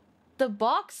line. The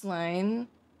box line.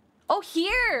 Oh,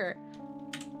 here.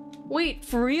 Wait,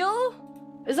 for real?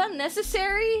 Is that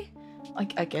necessary?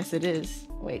 I guess it is.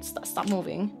 Wait, stop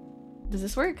moving. Does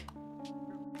this work?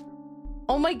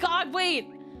 Oh my god, wait!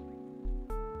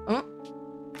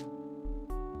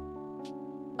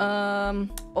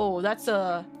 Oh, that's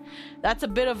a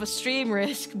bit of a stream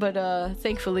risk, but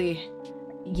thankfully,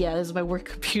 yeah, this is my work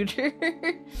computer.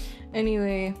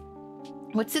 Anyway,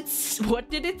 what did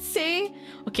it say?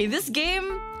 Okay, this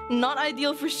game not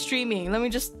ideal for streaming. Let me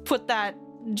just put that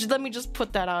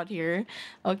out here.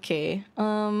 Okay.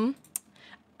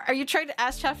 Are you trying to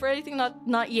ask chat for anything?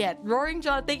 Not yet. Roaring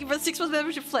John, thank you for the 6 month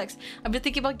membership flex. I've been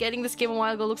thinking about getting this game a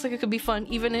while ago. Looks like it could be fun,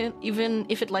 even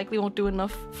if it likely won't do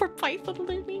enough for Python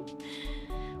learning.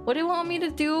 What do you want me to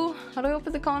do? How do I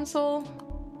open the console?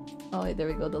 Oh wait, there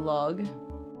we go, the log.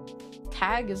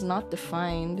 Tag is not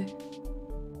defined.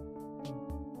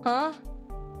 Huh?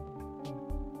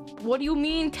 What do you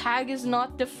mean tag is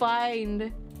not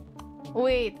defined?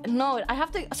 Wait, no, I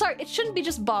have to... Sorry, it shouldn't be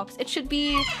just box. It should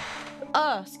be...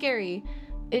 scary.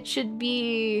 It should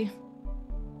be...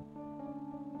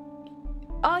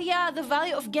 Oh yeah, the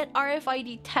value of get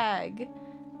RFID tag.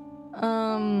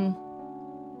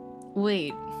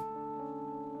 Wait.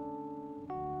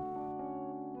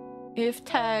 If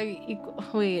tag equal...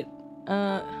 Wait.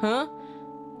 Huh?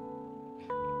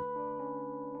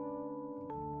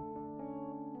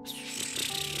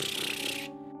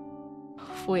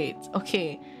 Wait,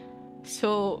 okay.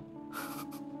 So...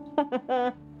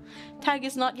 Tag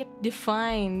is not yet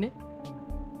defined.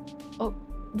 Oh,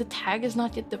 the tag is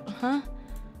not yet huh?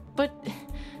 But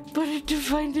it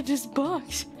defined it as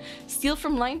box. Steal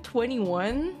from line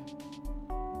 21?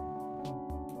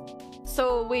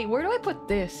 So wait, where do I put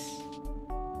this?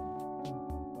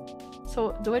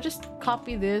 So do I just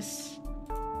copy this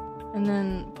and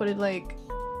then put it like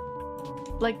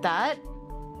that?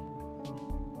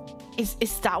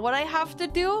 Is that what I have to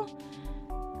do?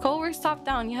 Code works top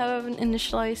down. You have an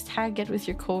initialized tag get with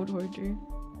your code order.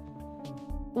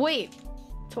 Wait.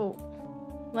 So,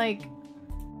 like...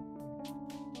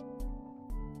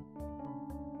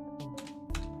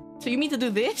 So you mean to do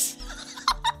this?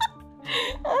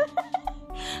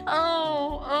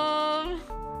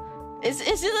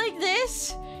 Is it like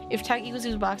this? If tag equals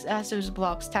use box answers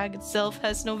blocks, tag itself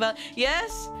has no value.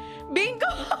 Yes! Bingo!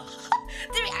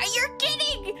 You're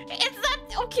kidding! It's not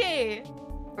okay.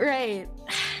 Right.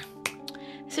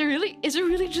 Is it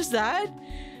really just that?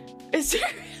 Is there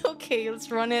okay,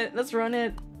 let's run it. Let's run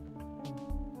it.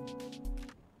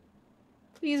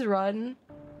 Please run.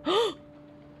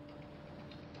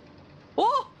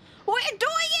 Oh! We're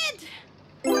doing it!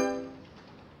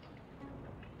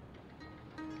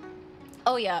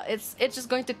 Oh yeah, it's just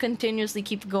going to continuously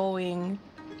keep going.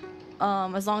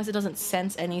 As long as it doesn't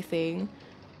sense anything.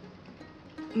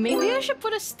 Maybe I should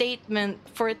put a statement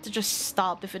for it to just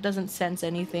stop if it doesn't sense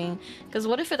anything. Because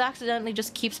what if it accidentally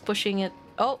just keeps pushing it?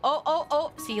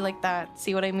 Oh. See, like that.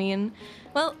 See what I mean?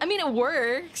 Well, I mean, it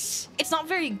works. It's not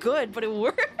very good, but it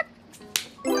works.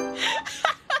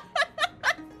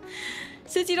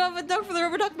 Since you don't have a duck for the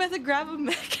rubber duck method, grab a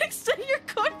mech and extend your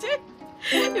code to it.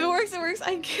 If it works,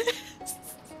 I guess.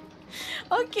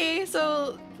 Okay,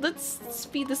 so let's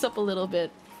speed this up a little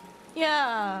bit.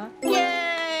 Yeah.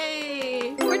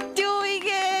 Yay! We're doing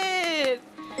it!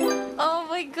 Oh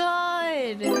my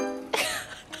god!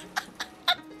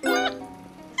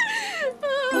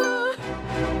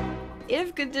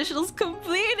 If conditionals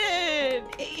completed!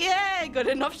 Yeah! Good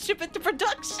enough, ship it to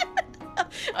production! I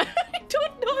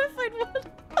don't know if I'd want...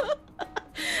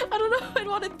 I don't know if I'd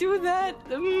want to do that.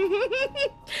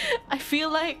 I feel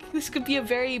like this could be a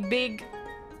very big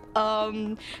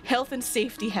health and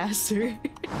safety hazard.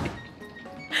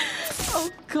 Oh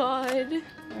god.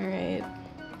 Alright.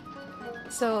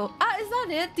 So, is that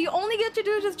it? Do you only get to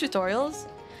do the tutorials?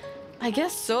 I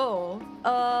guess so.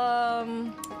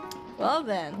 Well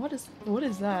then, what is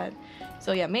that?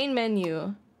 So yeah, main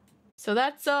menu. So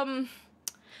that's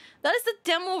that is the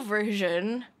demo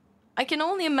version. I can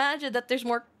only imagine that there's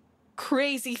more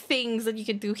crazy things that you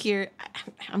can do here.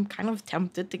 I'm kind of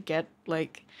tempted to get,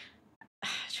 like...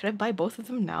 Should I buy both of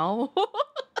them now?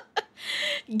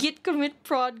 Git commit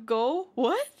prod go?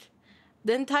 What?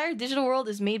 The entire digital world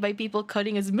is made by people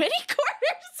cutting as many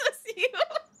corners as you.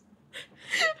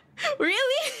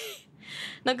 Really?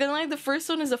 Not gonna lie, the first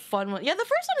one is a fun one. Yeah, the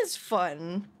first one is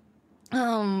fun.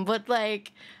 But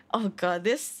like... Oh god,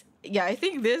 this... Yeah, I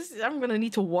think this... I'm gonna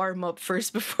need to warm up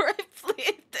first before I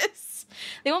play this.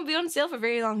 They won't be on sale for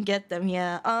very long. Get them,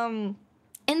 yeah.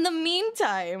 In the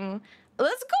meantime,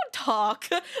 let's go talk.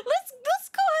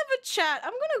 Let's go have a chat.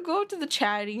 I'm gonna go to the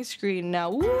chatting screen now.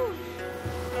 Woo.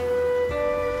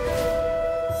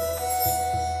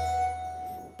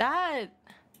 That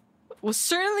was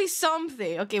certainly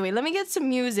something. Okay, wait, let me get some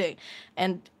music.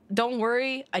 And don't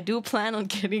worry, I do plan on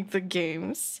getting the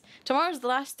games. Tomorrow's the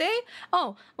last day?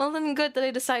 Oh, well then good that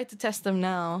I decided to test them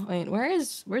now. Wait,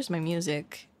 where's my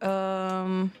music?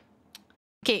 Okay,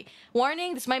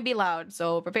 warning, this might be loud,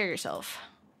 so prepare yourself.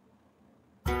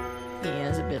 Yeah,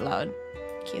 it's a bit loud.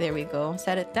 Okay, there we go.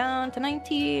 Set it down to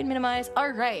 19, minimize.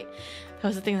 Alright. That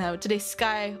was the thing that today's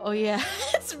Skye. Oh yeah,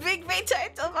 it's big May time,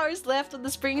 12 hours left on the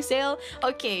spring sale.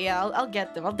 Okay, yeah, I'll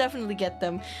get them. I'll definitely get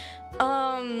them.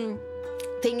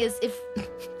 Thing is, if...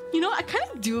 You know, I kind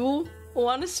of do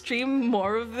want to stream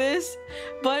more of this,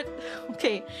 but...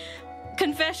 Okay,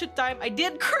 confession time, I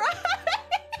did cry!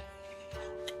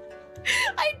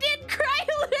 I did cry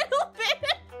a little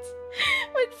bit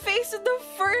when facing the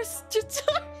first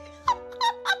tutorial.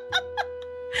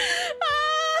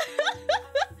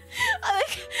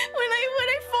 Like when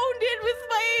I phoned in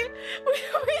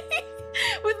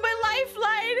with my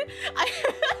lifeline,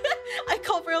 I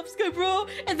called for help, Skye bro,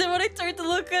 and then when I turned to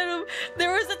look at him,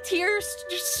 there was a tear.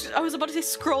 I was about to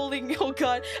say scrolling. Oh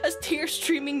god, as tears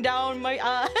streaming down my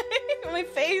eye, my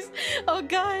face. Oh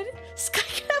god, Skye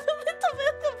can have a little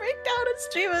bit of breakdown on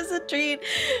stream as a treat.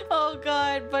 Oh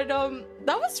god, but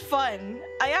that was fun.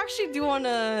 I actually do want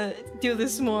to do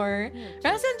this more. Rasen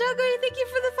Dogori, thank you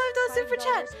for the $5 super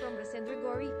chat.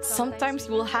 Sometimes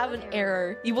you will have an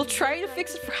error. You will try to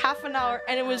fix it for half an hour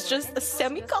and it was just a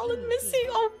semicolon missing.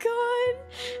 Oh god.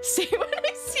 Say when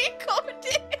I see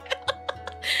coding.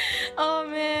 Oh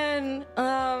man.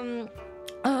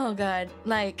 Oh god.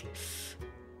 Like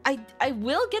I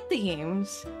will get the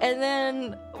games and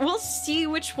then we'll see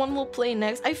which one we'll play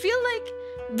next. I feel like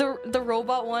the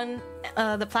robot one,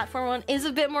 the platform one, is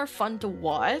a bit more fun to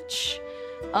watch.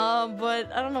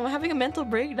 But I don't know, having a mental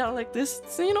breakdown like this,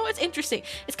 so, you know, it's interesting.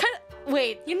 It's kind of...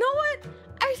 Wait, you know what?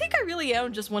 I I think I really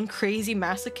am just one crazy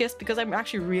masochist because I'm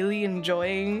actually really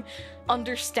enjoying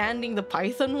understanding the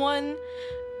Python one.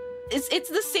 It's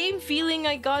the same feeling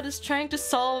I got as trying to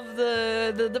solve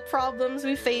the problems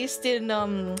we faced in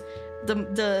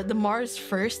the Mars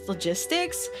First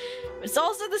logistics. It's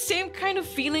also the same kind of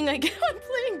feeling I get when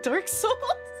playing Dark Souls.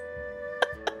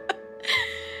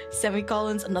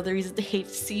 Semicolons, another reason to hate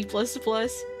C++.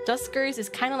 Duskers is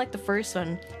kind of like the first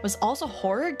one. It was also a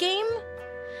horror game?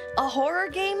 A horror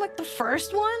game like the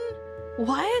first one?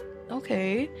 What?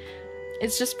 Okay.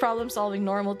 It's just problem solving,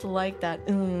 normal to like that.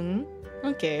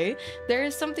 Okay. There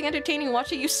is something entertaining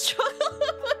watching you struggle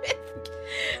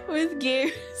with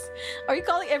games. Are you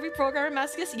calling every programmer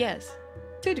masochist? Yes.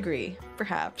 To a degree,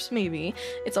 perhaps, maybe.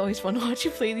 It's always fun to watch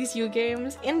you play these new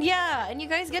games. And yeah, and you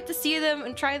guys get to see them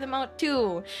and try them out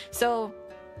too. So,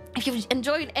 if you've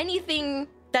enjoyed anything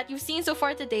that you've seen so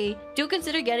far today, do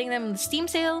consider getting them in the Steam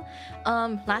sale.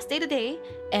 Last day today.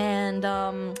 And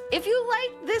if you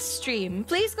like this stream,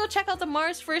 please go check out the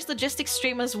Mars First Logistics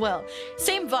stream as well.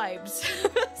 Same vibes.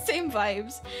 Same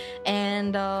vibes.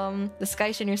 And the Skye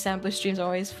Shinryu sampler streams are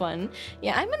always fun.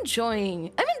 Yeah, I'm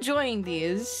enjoying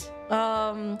these.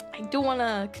 I do want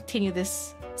to continue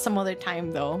this some other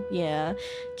time though. Yeah.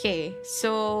 Okay,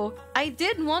 so I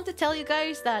did want to tell you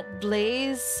guys that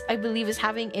Blaze, I believe, is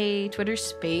having a Twitter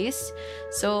space.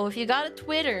 So if you got a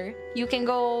Twitter, you can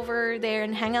go over there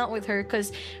and hang out with her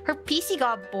because her PC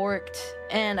got borked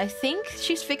and I think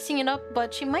she's fixing it up,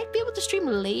 but she might be able to stream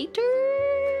later.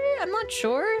 I'm not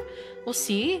sure. We'll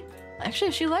see. Actually,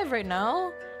 is she live right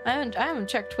now? I haven't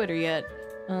checked Twitter yet.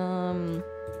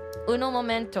 Uno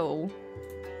momento.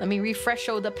 Let me refresh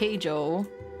the page-o.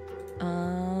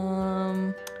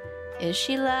 Is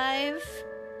she live?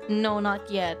 No, not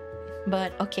yet.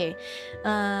 But okay.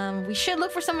 We should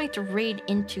look for somebody to raid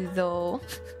into though.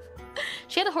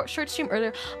 She had a short stream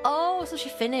earlier. Oh, so she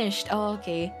finished. Oh,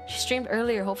 okay. She streamed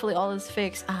earlier. Hopefully all is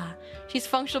fixed. Ah, she's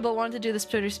functional but wanted to do this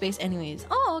Twitter space anyways.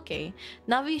 Oh, okay.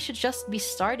 Now we should just be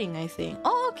starting, I think.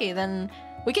 Oh, okay. Then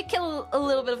we could kill a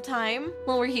little bit of time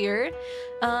while we're here.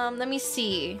 Let me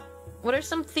see. What are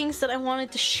some things that I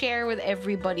wanted to share with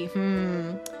everybody?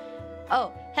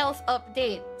 Oh, health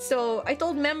update. So I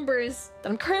told members that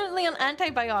I'm currently on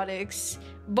antibiotics,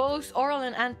 both oral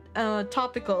and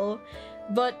topical,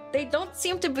 but they don't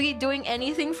seem to be doing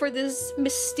anything for this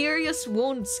mysterious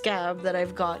wound scab that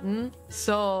I've gotten.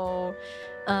 So,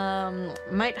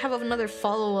 might have another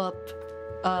follow-up,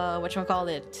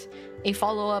 whatchamacallit, a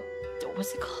follow-up,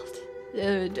 what's it called?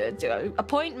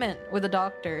 Appointment with a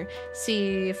doctor.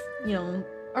 See if, you know,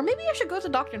 or maybe I should go to the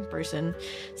doctor in person.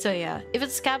 So yeah, if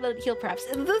it's scab, it'll heal perhaps.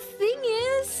 The thing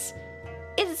is,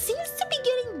 it seems to be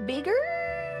getting bigger,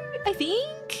 I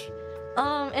think.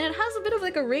 And it has a bit of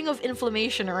like a ring of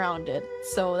inflammation around it.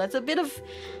 So that's a bit of,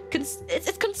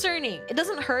 it's concerning. It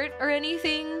doesn't hurt or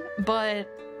anything, but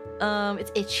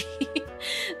it's itchy.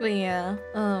 But yeah,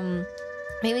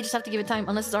 maybe just have to give it time,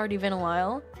 unless it's already been a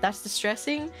while. That's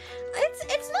distressing.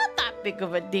 It's not that big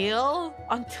of a deal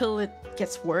until it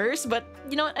gets worse, but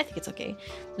you know what? I think it's okay.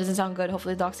 Doesn't sound good.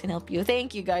 Hopefully docs can help you.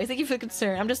 Thank you guys. Thank you for the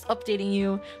concern. I'm just updating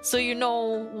you so you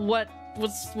know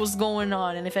what's going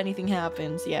on and if anything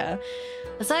happens. Yeah.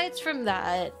 Aside from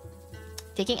that,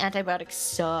 taking antibiotics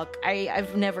suck.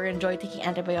 I've never enjoyed taking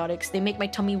antibiotics. They make my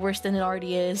tummy worse than it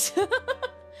already is.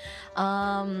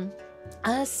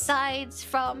 Aside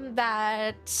from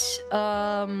that,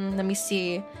 let me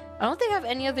see. I don't think I have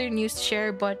any other news to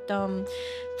share, but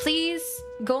please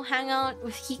go hang out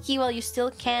with KIKI while you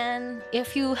still can.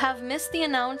 If you have missed the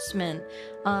announcement,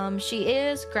 she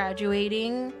is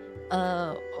graduating.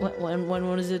 When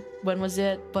was it?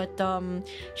 But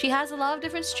she has a lot of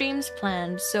different streams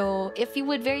planned. So if you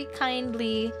would very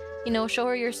kindly, you know, show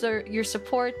her your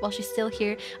support while she's still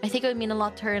here, I think it would mean a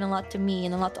lot to her and a lot to me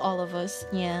and a lot to all of us.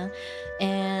 Yeah.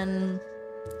 And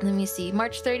let me see,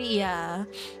 March 30. Yeah,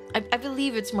 I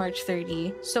believe it's March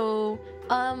 30. So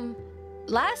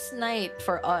last night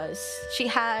for us, she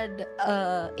had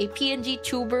a PNG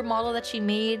tuber model that she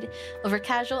made of her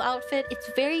casual outfit. It's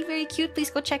very, very cute.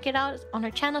 Please go check it out on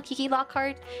her channel, Kiki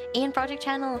Lockhart EIEN Project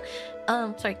channel.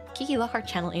 Sorry, Kiki Lockhart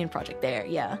channel EIEN Project there.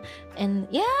 Yeah. And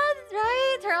yeah,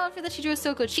 right, her outfit that she drew is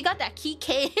so good. She got that key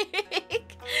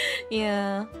cake.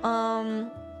 Yeah.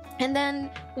 And then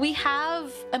we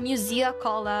have a MUSEIA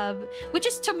collab, which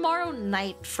is tomorrow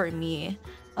night for me,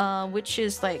 which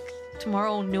is like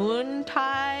tomorrow noon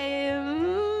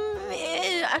time.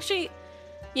 Actually,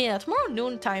 yeah, tomorrow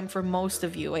noon time for most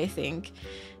of you, I think.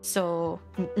 So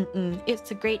it's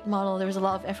a great model. There was a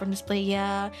lot of effort on display.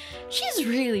 Yeah, she's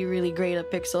really, really great at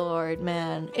pixel art,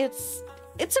 man. It's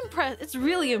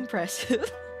really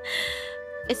impressive.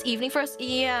 It's evening for us.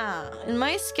 Yeah, in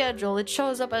my schedule, it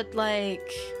shows up at like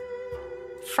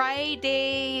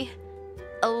Friday,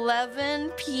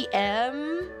 11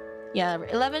 p.m. Yeah,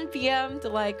 11 p.m. to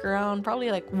like around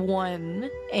probably like 1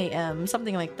 a.m.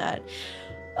 something like that.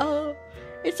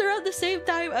 It's around the same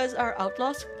time as our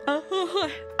Outlast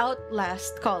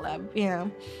collab. Yeah.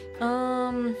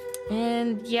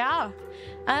 And yeah.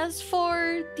 As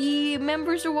for the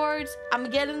members rewards, I'm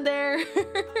getting there.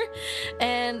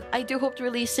 And I do hope to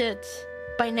release it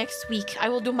by next week. I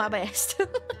will do my best.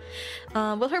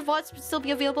 Will her VODs still be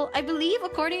available? I believe,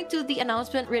 according to the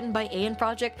announcement written by EIEN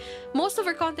Project, most of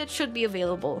her content should be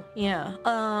available. Yeah.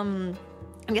 I'm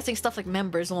guessing stuff like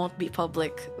members won't be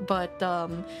public, but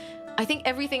I think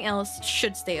everything else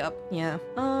should stay up. Yeah.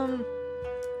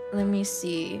 Let me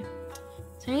see.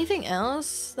 Is there anything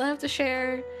else that I have to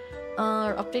share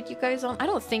or update you guys on? I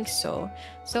don't think so.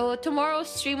 So tomorrow's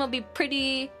stream will be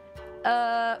pretty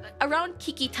around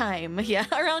KIKI time. Yeah,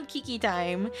 around KIKI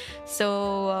time.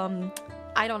 So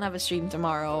I don't have a stream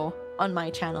tomorrow on my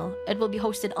channel. It will be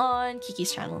hosted on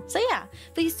KIKI's channel. So yeah,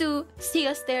 please do see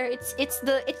us there. It's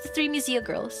the three MUSEIA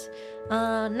girls.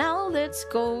 Now let's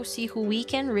go see who we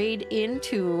can raid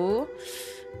into.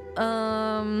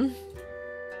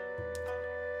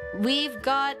 We've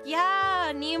got,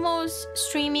 yeah, Nemo's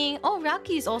streaming. Oh,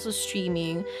 Raki's also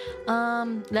streaming.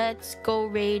 Let's go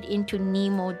raid into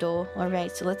Nemo though.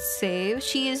 Alright, so let's save.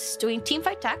 She is doing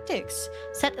Teamfight Tactics.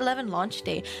 Set 11 launch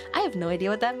day. I have no idea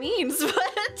what that means,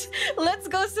 but let's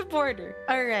go support her.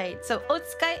 Alright, so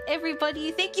Skye,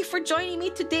 everybody, thank you for joining me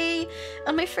today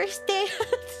on my first day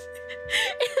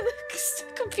in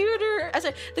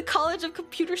the College of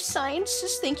Computer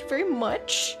Sciences. Thank you very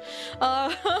much.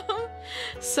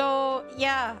 So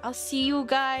yeah, I'll see you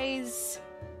guys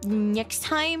next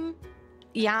time.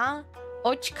 Yeah,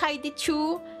 Ochikai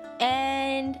dechu,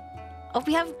 and hope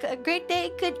you have a great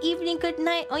day, good evening, good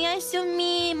night.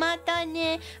 Oyasumi, mata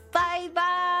ne, bye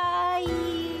bye.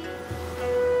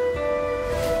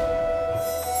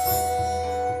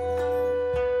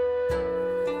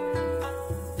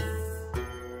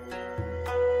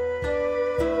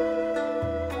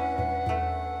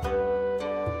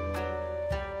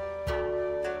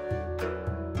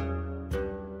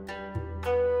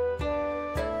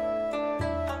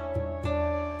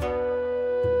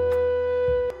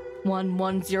 One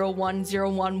one zero one zero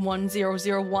one one zero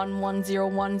zero one one zero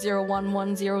one zero one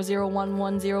one zero zero one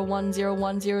one zero one zero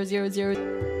one zero zero zero.